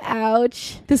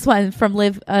 Ouch. This one from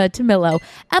Liv Tamillo.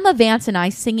 Emma Vance and I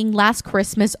singing Last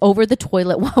Christmas over the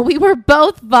toilet while we were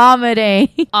both vomiting.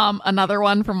 Another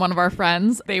one from one of our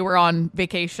friends. They were on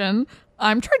vacation.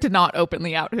 I'm trying to not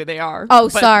openly out who they are. Oh,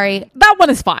 sorry. That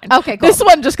one is fine. Okay, cool. This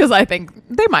one, just because I think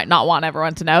they might not want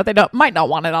everyone to know. They might not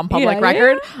want it on public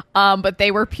record. Yeah. But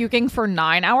they were puking for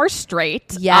 9 hours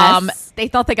straight. Yes. They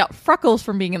thought they got freckles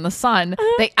from being in the sun.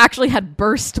 They actually had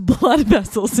burst blood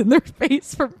vessels in their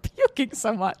face from puking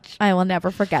so much. I will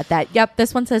never forget that. Yep.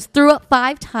 This one says threw up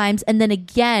 5 times and then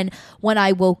again when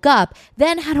I woke up.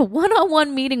 Then had a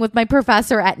one-on-one meeting with my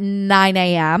professor at 9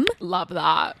 a.m. Love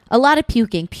that. A lot of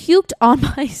puking. Puked on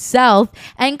myself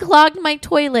and clogged my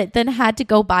toilet. Then had to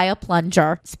go buy a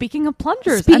plunger. Speaking of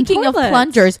plungers.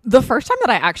 The first time that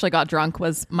I actually got drunk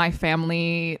was my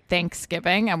family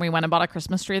Thanksgiving, and we went and bought a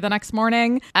Christmas tree the next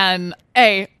morning. And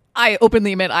I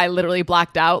openly admit I literally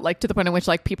blacked out, like to the point in which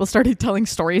like people started telling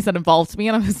stories that involved me,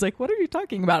 and I was like, what are you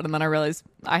talking about? And then I realized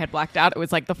I had blacked out. It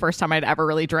was like the first time I'd ever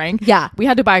really drank. Yeah. We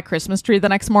had to buy a Christmas tree the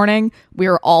next morning. We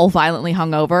were all violently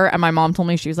hungover, and my mom told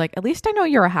me, she was like, at least I know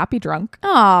you're a happy drunk.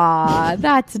 Aw,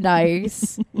 that's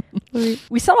nice.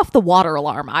 We set off the water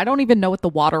alarm. I don't even know what the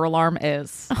water alarm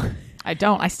is.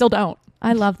 I still don't.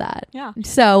 I love that. Yeah.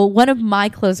 So one of my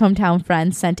close hometown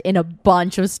friends sent in a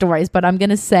bunch of stories, but I'm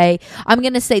going to say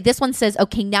this one says,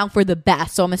 okay, now for the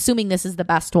best. So I'm assuming this is the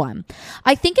best one.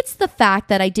 I think it's the fact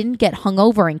that I didn't get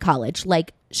hungover in college.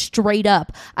 Like straight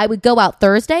up, I would go out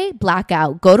Thursday,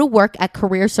 blackout, go to work at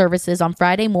career services on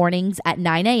Friday mornings at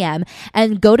 9 a.m.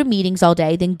 and go to meetings all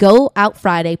day, then go out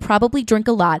Friday, probably drink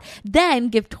a lot, then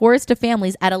give tours to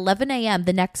families at 11 a.m.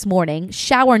 the next morning,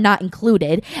 shower not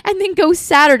included, and then go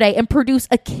Saturday and produce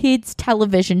a kids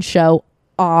television show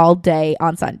all day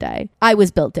on Sunday. I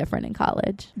was built different in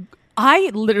college.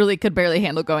 I literally could barely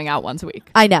handle going out once a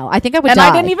week. I know. I think I would and die.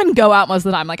 I didn't even go out most of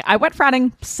the time. Like, I went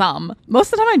fratting some. Most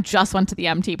of the time, I just went to the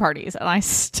MT parties, and I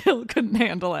still couldn't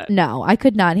handle it. No, I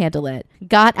could not handle it.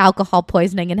 Got alcohol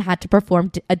poisoning and had to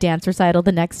perform a dance recital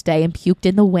the next day and puked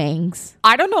in the wings.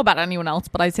 I don't know about anyone else,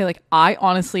 but I'd say, like, I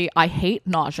hate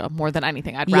nausea more than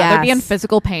anything. I'd rather be in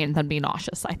physical pain than be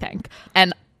nauseous, I think.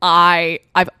 And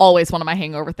I've always, one of my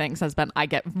hangover things has been I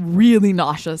get really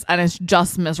nauseous and it's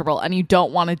just miserable and you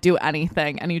don't want to do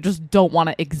anything and you just don't want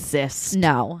to exist.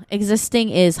 No, existing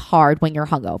is hard when you're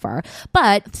hungover.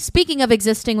 But speaking of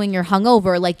existing when you're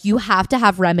hungover, like you have to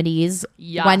have remedies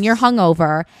when you're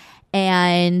hungover.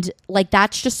 And like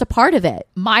that's just a part of it.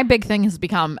 My big thing has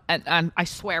become, and I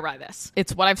swear by this,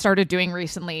 it's what I've started doing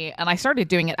recently, and I started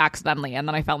doing it accidentally, and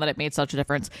then I found that it made such a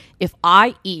difference. If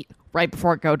I eat right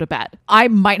before I go to bed, I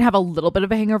might have a little bit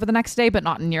of a hangover the next day, but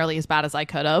not nearly as bad as I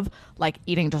could have. Like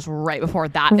eating just right before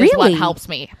that is what helps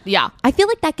me. Yeah. I feel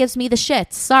like that gives me the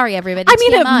shits. Sorry, everybody. I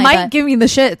mean, TMI, it might give me the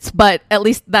shits, but at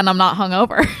least then I'm not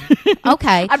hungover.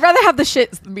 Okay. I'd rather have the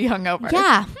shits than be hungover.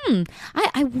 Yeah.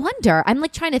 I wonder. I'm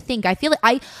like trying to think. I feel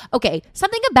like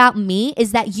something about me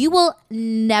is that you will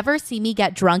never see me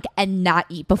get drunk and not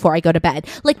eat before I go to bed.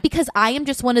 Like, because I am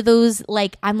just one of those,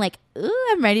 like, I'm like, ooh,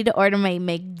 I'm ready to order my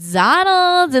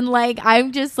McDonald's. And like,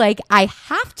 I'm just like, I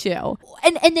have to.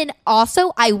 And then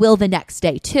also I will the next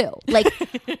day too. Like,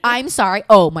 I'm sorry.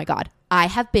 Oh my God. I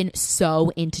have been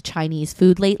so into Chinese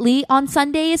food lately on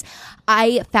Sundays.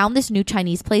 I found this new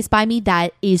Chinese place by me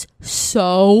that is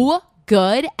so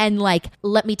good. And like,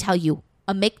 let me tell you,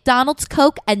 a McDonald's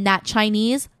Coke and that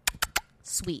Chinese,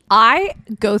 sweet. I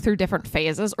go through different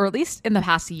phases, or at least in the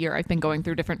past year, I've been going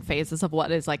through different phases of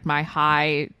what is like my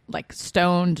high, like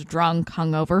stoned, drunk,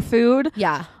 hungover food.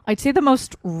 Yeah. I'd say the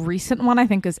most recent one I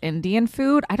think is Indian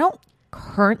food. I don't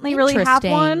currently really have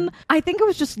one. I think it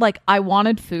was just like I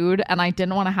wanted food and I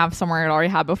didn't want to have somewhere I'd already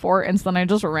had before, and so then I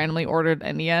just randomly ordered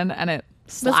Indian and it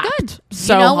slapped. That's good.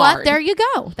 So you know hard. What? There you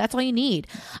go. That's all you need.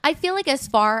 I feel like as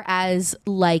far as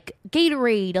like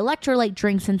Gatorade, electrolyte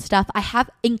drinks and stuff,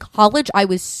 in college I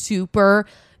was super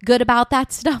good about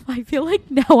that stuff. I feel like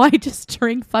now I just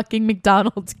drink fucking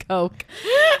McDonald's Coke.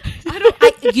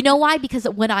 You know why? Because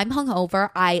when I'm hungover,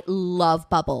 I love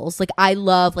bubbles. Like I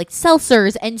love like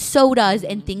seltzers and sodas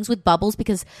and things with bubbles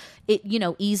because it,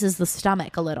 eases the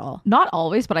stomach a little. Not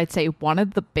always, but I'd say one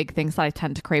of the big things that I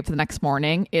tend to crave for the next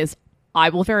morning is I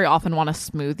will very often want a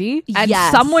smoothie. And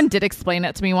someone did explain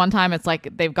it to me one time. It's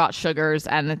like they've got sugars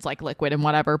and it's like liquid and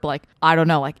whatever, but like I don't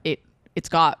know, like it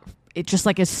just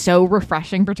like is so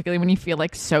refreshing, particularly when you feel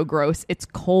like so gross. It's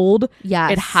cold. Yeah.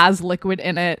 It has liquid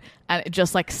in it. And it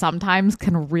just like sometimes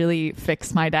can really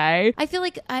fix my day. I feel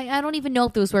like I don't even know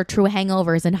if those were true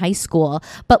hangovers in high school,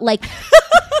 but like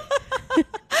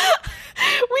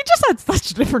We just had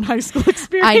such a different high school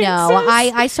experience. I know.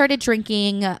 I started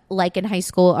drinking like in high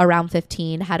school around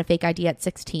 15, had a fake ID at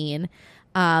 16.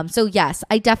 So yes,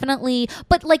 I definitely,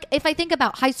 but like if I think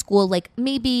about high school, like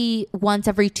maybe once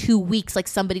every 2 weeks, like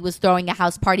somebody was throwing a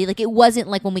house party. Like it wasn't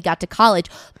like when we got to college,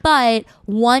 but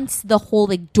once the whole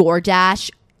like DoorDash,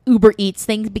 Uber Eats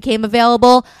things became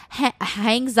available,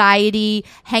 anxiety,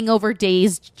 hangover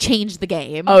days changed the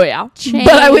game. Oh yeah. But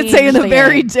I would say in a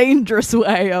very dangerous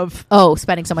way of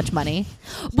spending so much money.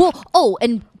 Well,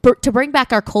 and to bring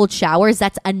back our cold showers,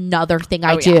 that's another thing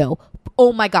I do. Yeah.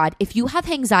 Oh my God. If you have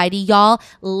anxiety, y'all,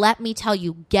 let me tell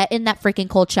you, get in that freaking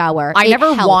cold shower. I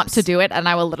never want to do it, and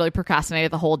I will literally procrastinate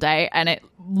it the whole day, and it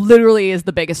literally is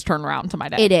the biggest turnaround to my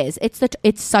day. It is. It's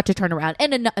such a turnaround.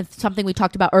 And something we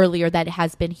talked about earlier that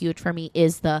has been huge for me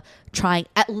is the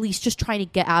at least just trying to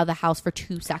get out of the house for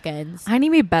 2 seconds. I need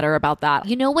to be better about that.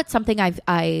 You know what's something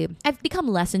I've become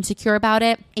less insecure about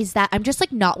it is that I'm just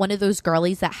like not one of those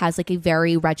girlies that has like a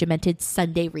very regimented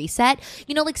Sunday reset.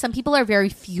 You know, like some people are very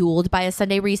fueled by a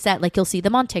Sunday reset. Like you'll see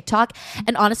them on TikTok.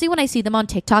 And honestly, when I see them on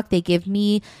TikTok, they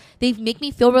make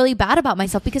me feel really bad about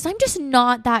myself because I'm just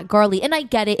not that girly. And I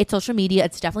get it. It's social media.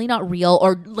 It's definitely not real,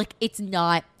 or like it's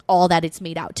not all that it's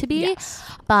made out to be. Yes.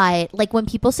 But like when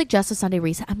people suggest a Sunday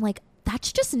reset, I'm like,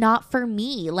 that's just not for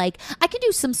me. Like I can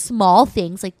do some small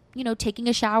things like, you know, taking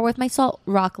a shower with my salt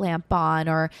rock lamp on,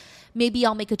 or maybe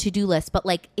I'll make a to-do list, but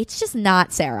like it's just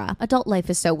not Sarah. Adult life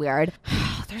is so weird.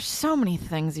 There's so many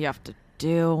things you have to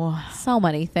do. So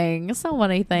many things.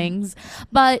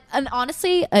 But, and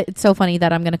honestly, it's so funny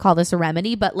that I'm going to call this a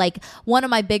remedy, but like one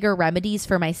of my bigger remedies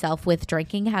for myself with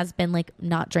drinking has been like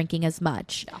not drinking as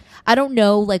much. Yeah. I don't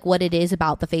know like what it is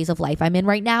about the phase of life I'm in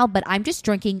right now, but I'm just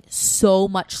drinking so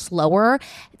much slower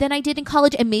than I did in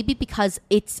college. And maybe because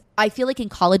I feel like in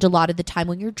college, a lot of the time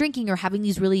when you're drinking or having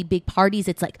these really big parties,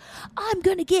 it's like, I'm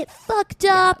going to get fucked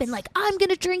up and like, I'm going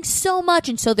to drink so much.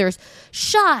 And so there's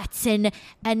shots and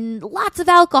lots of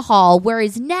alcohol.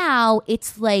 Whereas now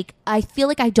it's like, I feel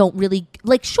like I don't really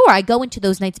like, sure, I go into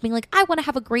those nights being like, I want to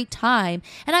have a great time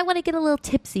and I want to get a little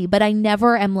tipsy, but I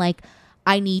never am like,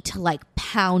 I need to like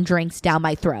pound drinks down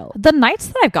my throat. The nights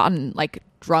that I've gotten like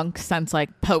drunk since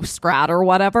like post grad or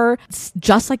whatever, it's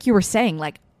just like you were saying,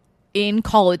 like, in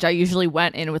college, I usually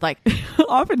went in with like,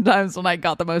 oftentimes when I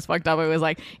got the most fucked up, it was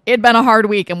like, it'd been a hard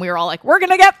week and we were all like, we're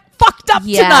going to get fucked up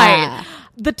tonight.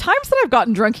 The times that I've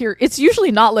gotten drunk here, it's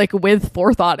usually not like with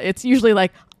forethought. It's usually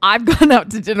like, I've gone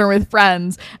out to dinner with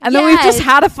friends and then we've just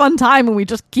had a fun time and we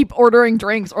just keep ordering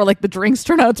drinks, or like the drinks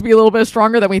turn out to be a little bit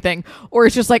stronger than we think. Or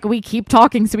it's just like, we keep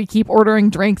talking, so we keep ordering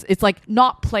drinks. It's like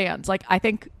not plans. Like I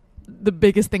think the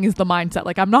biggest thing is the mindset.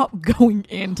 Like I'm not going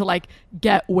in to like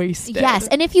get wasted. Yes.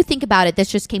 And if you think about it, this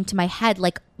just came to my head,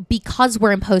 like because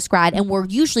we're in post-grad and we're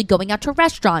usually going out to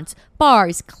restaurants,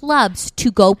 bars, clubs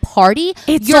to go party,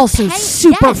 it's also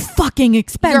super fucking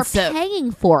expensive. You're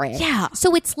paying for it. Yeah.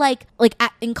 So it's like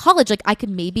in college, like I could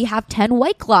maybe have 10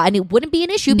 White Claw and it wouldn't be an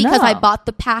issue because I bought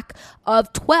the pack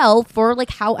of 12 for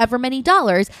like however many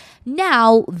dollars.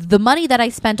 Now, the money that I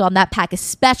spent on that pack,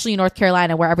 especially in North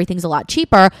Carolina where everything's a lot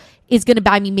cheaper, is going to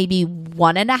buy me maybe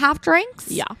 1.5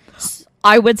 drinks. Yeah.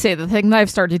 I would say the thing that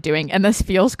I've started doing, and this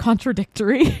feels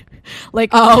contradictory, like,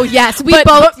 oh yes, we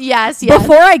both, yes.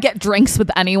 Before I get drinks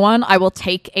with anyone, I will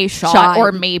take a shot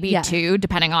or maybe 2,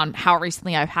 depending on how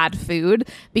recently I've had food,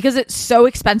 because it's so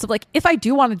expensive. Like if I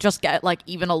do want to just get like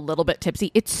even a little bit tipsy,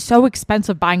 it's so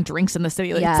expensive buying drinks in the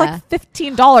city. Like, it's like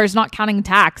 $15, not counting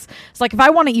tax. So like if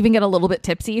I want to even get a little bit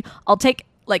tipsy, I'll take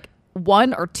like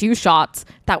 1 or 2 shots.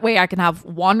 That way I can have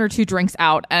 1 or 2 drinks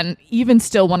out, and even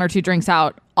still 1 or 2 drinks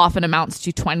out often amounts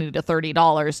to $20 to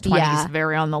 $30. 20 is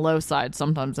very on the low side.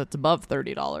 Sometimes it's above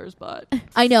 $30, but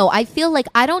I know. I feel like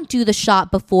I don't do the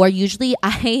shot before. Usually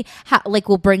I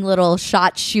will bring little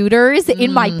shot shooters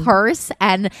in my purse,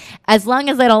 and as long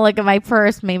as I don't look at my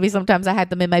purse, maybe sometimes I have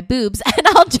them in my boobs, and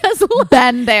I'll just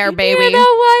bend there, baby. You know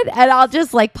what? And I'll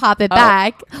just like pop it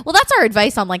back. Well, that's our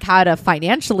advice on like how to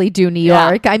financially do New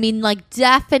York. I mean, like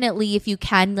definitely if you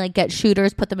can like get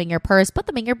shooters, put them in your purse, put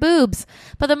them in your boobs,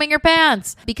 put them in your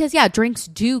pants. Because drinks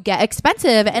do get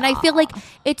expensive, and I feel like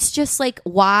it's just like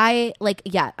why, like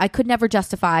I could never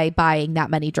justify buying that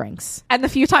many drinks. And the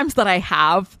few times that I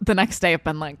have, the next day I've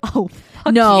been like, oh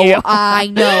fuck no, you. I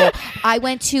know. I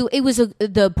went to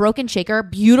the Broken Shaker,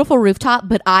 beautiful rooftop,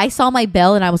 but I saw my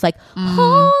bill and I was like,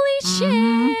 holy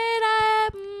shit.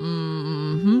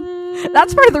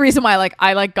 That's part of the reason why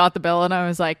I got the bill, and I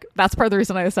was like, that's part of the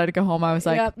reason I decided to go home. I was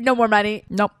like, no more money.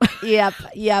 Nope. Yep.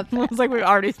 I was like, we've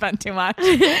already spent too much.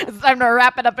 It's time to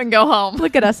wrap it up and go home.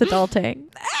 Look at us adulting.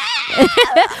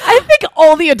 I think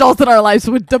all the adults in our lives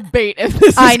would debate if this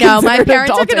is I know. My considered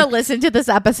parents are adulting. going to listen to this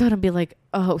episode and be like,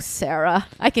 oh, Sarah.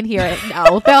 I can hear it.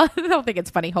 No, they'll think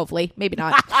it's funny, hopefully. Maybe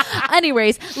not.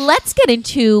 Anyways, let's get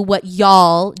into what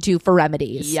y'all do for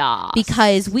remedies. Yes.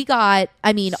 Because we got,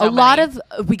 So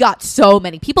we got so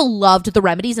many. People loved the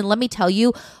remedies. And let me tell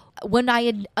you, when I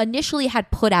had initially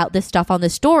had put out this stuff on the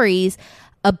stories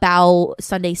about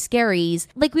sUNdaY Scaries,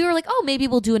 like we were like, oh, maybe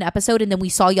we'll do an episode, and then we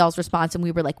saw y'all's response and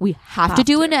we were like, we have to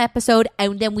do an episode,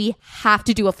 and then we have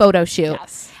to do a photo shoot.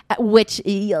 Yes. Which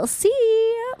you'll see.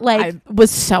 Like, it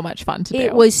was so much fun to do.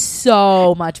 it was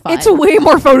so much fun. It's way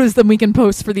more photos than we can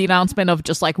post for the announcement of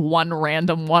just like one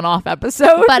random one-off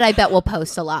episode. But I bet we'll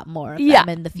post a lot more of them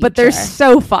in the future. But they're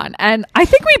so fun. And I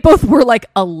think we both were like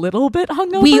a little bit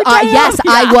hungover. Yes,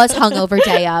 I was hungover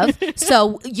day of.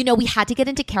 So, we had to get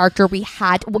into character. We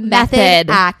had method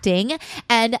acting.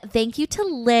 And thank you to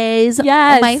Liz,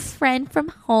 Yes. my friend from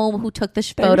home who took the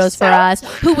photos for us,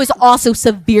 who was also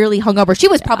severely hungover. She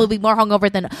was probably more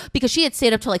hungover than, because she had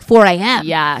stayed up till like 4 a.m.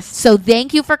 Yes. So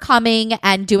thank you for coming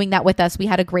and doing that with us. We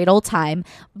had a great old time.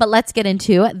 But let's get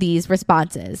into these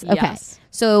responses. Okay. Yes.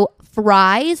 So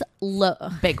fries,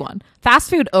 Big one.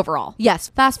 Fast food overall. yes,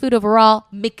 fast food overall.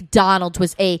 McDonald's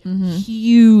was a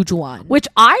huge one. Which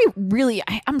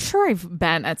I'm sure I've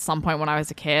been at some point when I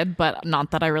was a kid, but not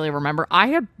that I really remember. I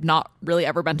had not really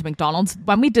ever been to McDonald's.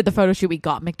 When we did the photo shoot, we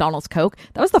got McDonald's Coke.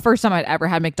 That was the first time I'd ever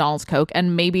had McDonald's Coke,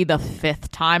 and maybe the 5th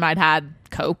time I'd had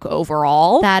Coke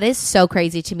overall. That is so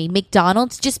crazy to me.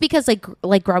 McDonald's, just because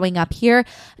like growing up here,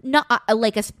 not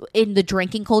in the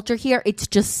drinking culture here, it's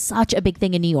just such a big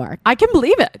thing in New York. I can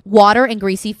believe it. Water and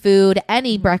greasy food,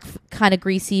 any kind of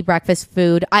greasy breakfast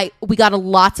food. We got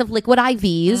lots of liquid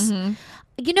IVs.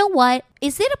 You know what?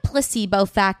 Is it a placebo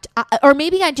effect? Or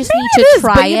maybe I just need to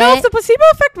try but it. If the placebo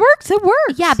effect works, it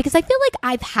works. Yeah, because I feel like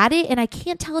I've had it and I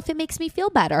can't tell if it makes me feel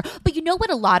better. But you know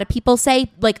what a lot of people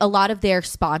say? Like a lot of their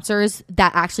sponsors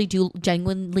that actually do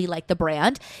genuinely like the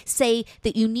brand say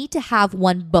that you need to have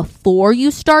one before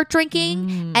you start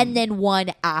drinking and then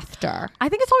one after. I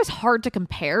think it's always hard to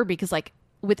compare because like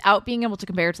without being able to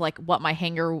compare to like what my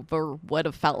hangover would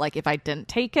have felt like if I didn't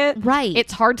take it. Right.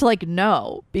 It's hard to like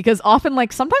know because often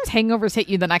like sometimes hangovers hit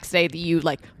you the next day that you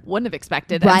like wouldn't have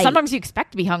expected. Right. And sometimes you expect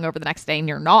to be hungover the next day and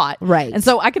you're not. Right. And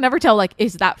so I can never tell like,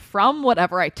 is that from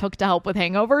whatever I took to help with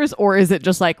hangovers or is it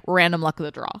just like random luck of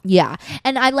the draw? Yeah.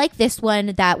 And I like this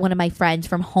one that one of my friends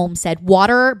from home said,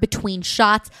 water between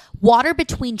shots, water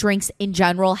between drinks in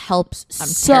general helps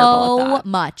so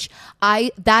much.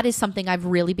 That is something I've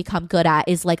really become good at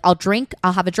is like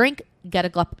I'll have a drink, get a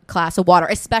glass of water,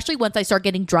 especially once I start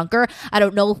getting drunker. I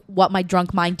don't know what my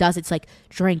drunk mind does. It's like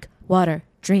drink water,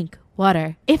 drink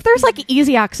water. If there's like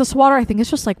easy access water, I think it's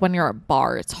just like when you're at a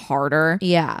bar, it's harder.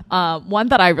 Yeah. One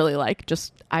that I really like,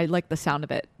 I like the sound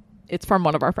of it. It's from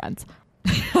one of our friends.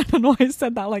 I don't know why I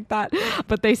said that like that,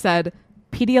 but they said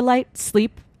Pedialyte,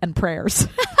 sleep, and prayers.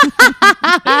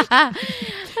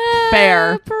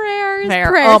 Fair. Prayers.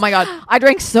 Oh my God. I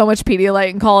drank so much Pedialyte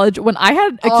in college. When I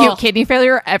had acute kidney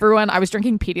failure, I was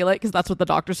drinking Pedialyte because that's what the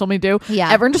doctors told me to do.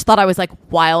 Yeah. Everyone just thought I was like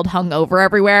wild hungover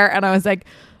everywhere. And I was like,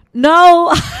 no.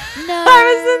 I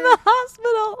was in the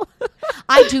hospital.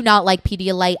 I do not like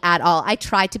Pedialyte at all. I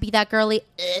tried to be that girly.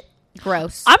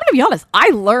 Gross. I'm going to be honest. I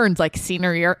learned like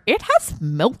senior year, it has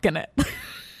milk in it.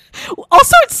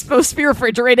 Also, it's supposed to be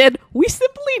refrigerated. We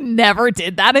simply never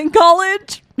did that in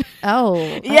college. Oh.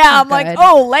 Yeah, I'm like,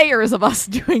 layers of us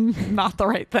doing not the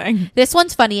right thing. This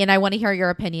one's funny, and I want to hear your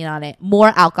opinion on it. More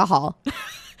alcohol.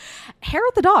 Hair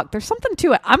of the dog. There's something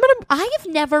to it. I have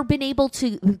never been able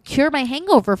to cure my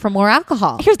hangover from more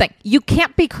alcohol. Here's the thing. You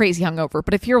can't be crazy hungover,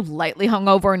 but if you're lightly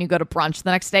hungover and you go to brunch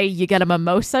the next day, you get a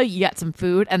mimosa, you get some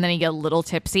food, and then you get a little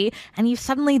tipsy, and you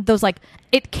suddenly,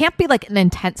 it can't be like an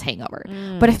intense hangover.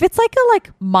 But if it's like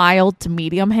a mild to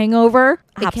medium hangover,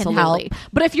 it absolutely. can help.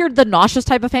 But if you're the nauseous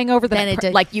type of hangover, then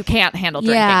you can't handle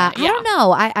drinking. Yeah, I don't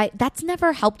know. I that's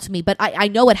never helped me, but I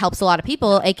know it helps a lot of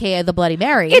people, aka the Bloody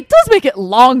Mary. It does make it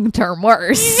long-term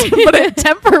worse, but it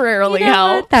temporarily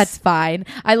helps. That's fine.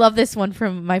 I love this one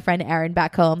from my friend Erin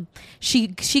back home. She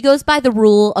goes by the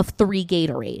rule of 3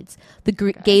 Gatorades. The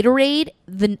Gatorade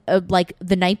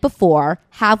the night before,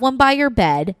 have one by your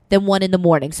bed, then one in the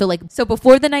morning. So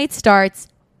before the night starts,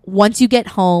 once you get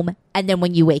home, and then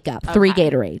when you wake up, 3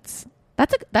 Gatorades.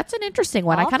 That's an interesting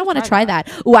one. I'll I kind of have want to to try try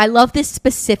that. Oh, I love this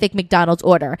specific McDonald's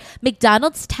order.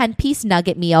 McDonald's 10-piece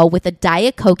nugget meal with a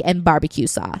Diet Coke and barbecue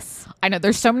sauce. I know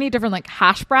there's so many different like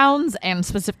hash browns and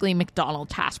specifically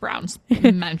McDonald's hash browns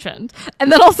mentioned.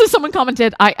 And then also someone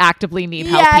commented, I actively need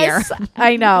help here.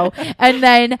 I know. And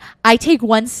then I take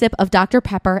one sip of Dr.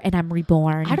 Pepper and I'm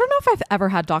reborn. I don't know if I've ever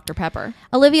had Dr. Pepper.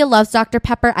 Olivia loves Dr.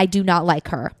 Pepper. I do not like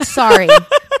her. Sorry.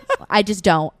 I just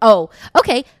don't. Oh,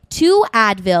 okay. 2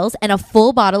 Advils and a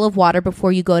full bottle of water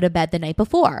before you go to bed the night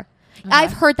before. Okay.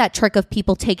 I've heard that trick of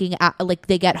people taking, like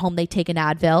they get home, they take an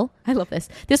Advil. I love this.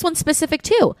 This one's specific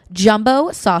too.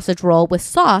 Jumbo sausage roll with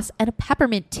sauce and a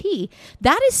peppermint tea.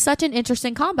 That is such an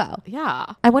interesting combo.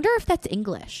 Yeah. I wonder if that's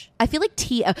English. I feel like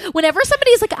tea, whenever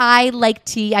somebody's like, I like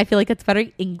tea, I feel like it's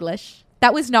very English.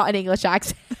 That was not an English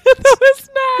accent. That was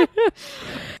not.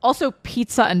 Also,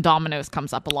 pizza and Domino's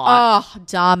comes up a lot. Oh,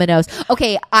 Domino's.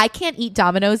 Okay, I can't eat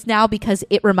Domino's now because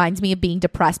it reminds me of being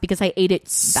depressed because I ate it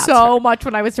so much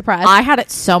when I was depressed. I had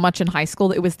it so much in high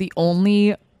school. It was the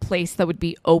only place that would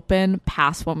be open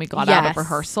past when we got out of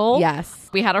rehearsal. Yes.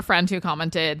 We had a friend who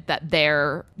commented that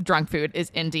their drunk food is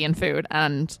Indian food,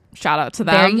 and shout out to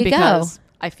them. There you go.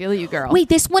 I feel you, girl. Wait,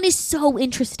 this one is so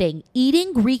interesting.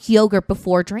 Eating Greek yogurt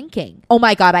before drinking. Oh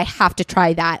my God, I have to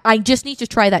try that. I just need to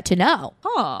try that to know.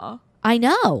 Huh. I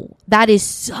know. That is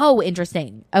so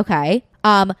interesting. Okay.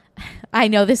 I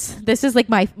know this is like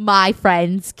my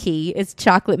friend's key is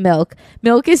chocolate milk.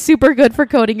 Milk is super good for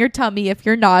coating your tummy if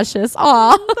you're nauseous.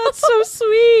 Aw. That's so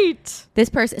sweet. This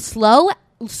person, slow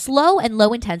and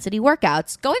low intensity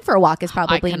workouts. Going for a walk is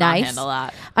probably I cannot nice. handle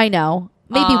that. I know.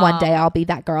 Maybe one day I'll be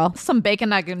that girl. Some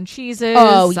bacon, egg, and cheeses.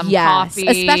 Oh, some yes. coffee.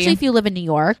 Especially if you live in New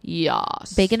York.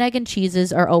 Yes. Bacon, egg, and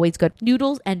cheeses are always good.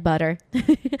 Noodles and butter.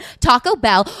 Taco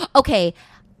Bell. Okay.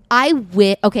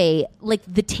 Like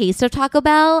the taste of Taco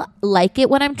Bell, like it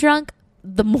when I'm drunk.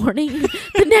 The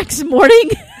next morning,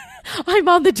 I'm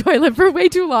on the toilet for way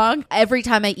too long. Every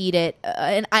time I eat it,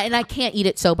 and I can't eat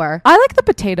it sober. I like the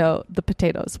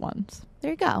potatoes ones. There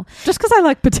you go. Just because I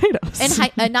like potatoes.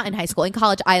 Not in high school. In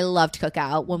college, I loved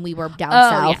Cookout when we were down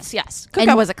south. Yes.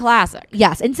 Cookout was a classic.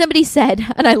 Yes. And somebody said,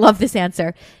 and I love this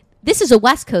answer, this is a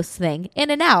West Coast thing,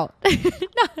 In-N-Out.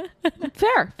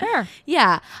 Fair.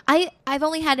 Yeah. I've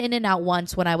only had In-N-Out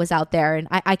once when I was out there, and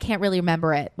I can't really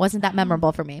remember it. Wasn't that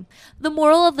memorable for me. The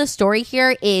moral of the story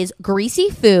here is greasy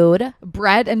food.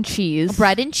 Bread and cheese. A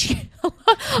lot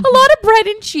of bread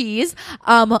and cheese.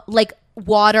 Like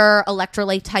water,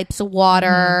 electrolyte types of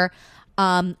water,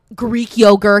 Greek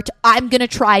yogurt. I'm going to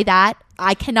try that.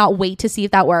 I cannot wait to see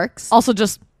if that works. Also,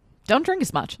 just don't drink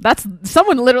as much. That's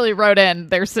someone literally wrote in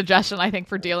their suggestion, I think,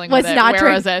 for dealing with it.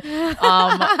 Where is it?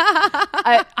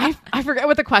 I forget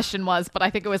what the question was, but I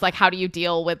think it was like, how do you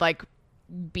deal with like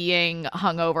being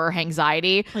hungover,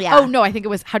 anxiety? Yeah. Oh no, I think it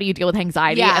was, how do you deal with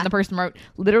anxiety? Yeah. And the person wrote,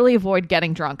 literally avoid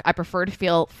getting drunk. I prefer to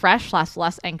feel fresh,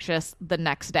 less anxious the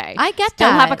next day. I get Still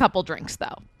that. have a couple drinks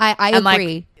though. I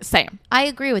agree. Like, same. I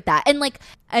agree with that.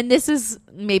 And this is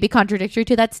maybe contradictory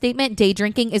to that statement. Day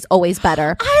drinking is always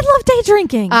better. I love day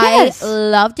drinking. Yes. I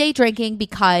love day drinking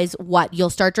because you'll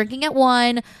start drinking at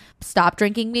 1, stop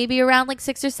drinking maybe around like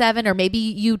 6 or 7, or maybe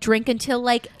you drink until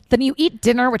like, then you eat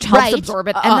dinner, which helps Right. absorb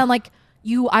it. And then like,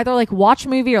 you either like watch a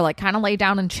movie or like kind of lay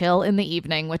down and chill in the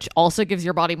evening, which also gives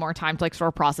your body more time to like sort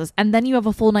of process. And then you have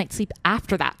a full night's sleep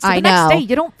after that. So the next day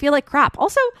you don't feel like crap.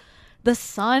 Also, the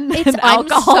sun and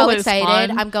alcohol I'm so is excited.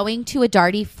 fun. I'm going to a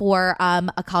Darty for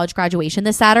a college graduation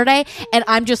this Saturday, and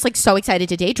I'm just like so excited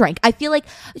to day drink. I feel like,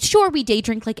 sure, we day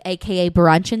drink like AKA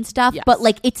brunch and stuff, Yes. but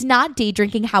like it's not day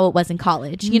drinking how it was in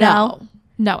college, you know?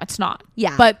 No, it's not.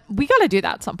 Yeah. But we got to do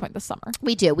that at some point this summer.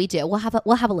 We do. We'll have a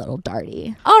little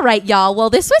Darty. All right, y'all.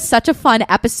 Well, this was such a fun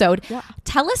episode. Yeah.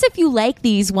 Tell us if you like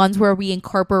these ones where we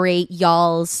incorporate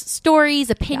y'all's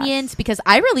stories, opinions, because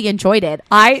I really enjoyed it.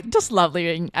 I just love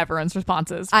reading everyone's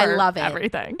responses for I love it.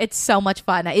 everything. It's so much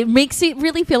fun. It makes it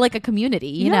really feel like a community,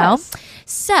 you know?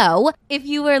 So if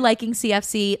you are liking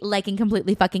CFC, liking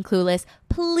Completely Fucking Clueless,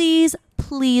 please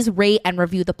rate and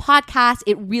review the podcast.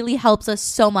 It really helps us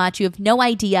so much. You have no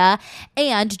idea.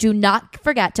 And do not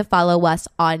forget to follow us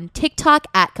on TikTok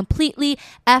at Completely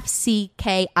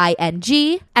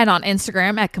FCKING. And on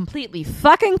Instagram at Completely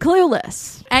Fucking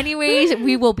Clueless. Anyways,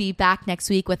 we will be back next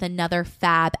week with another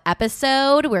fab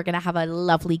episode. We're going to have a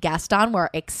lovely guest on. We're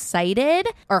excited.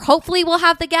 Or hopefully we'll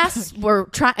have the guests. We're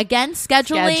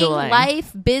scheduling,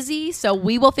 life, busy. So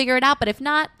we will figure it out. But if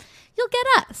not, you'll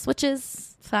get us, which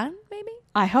is fun, maybe.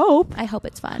 I hope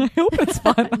it's fun. I hope it's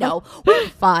fun. No, we're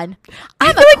fun.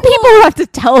 I feel like people who have to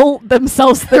tell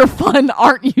themselves they're fun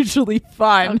aren't usually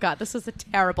fun. Oh God, this is a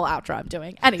terrible outro I'm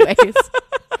doing. Anyways.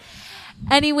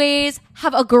 Anyways,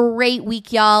 have a great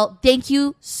week, y'all. Thank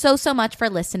you so much for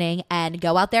listening, and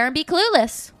go out there and be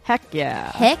clueless. Heck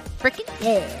yeah. Heck freaking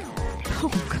yeah. Oh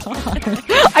God.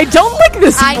 I don't like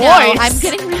this I voice. know. I'm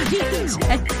getting really intense.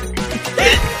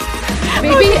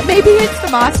 Maybe it's the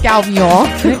Moscow Mule.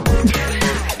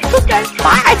 Okay,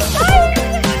 bye.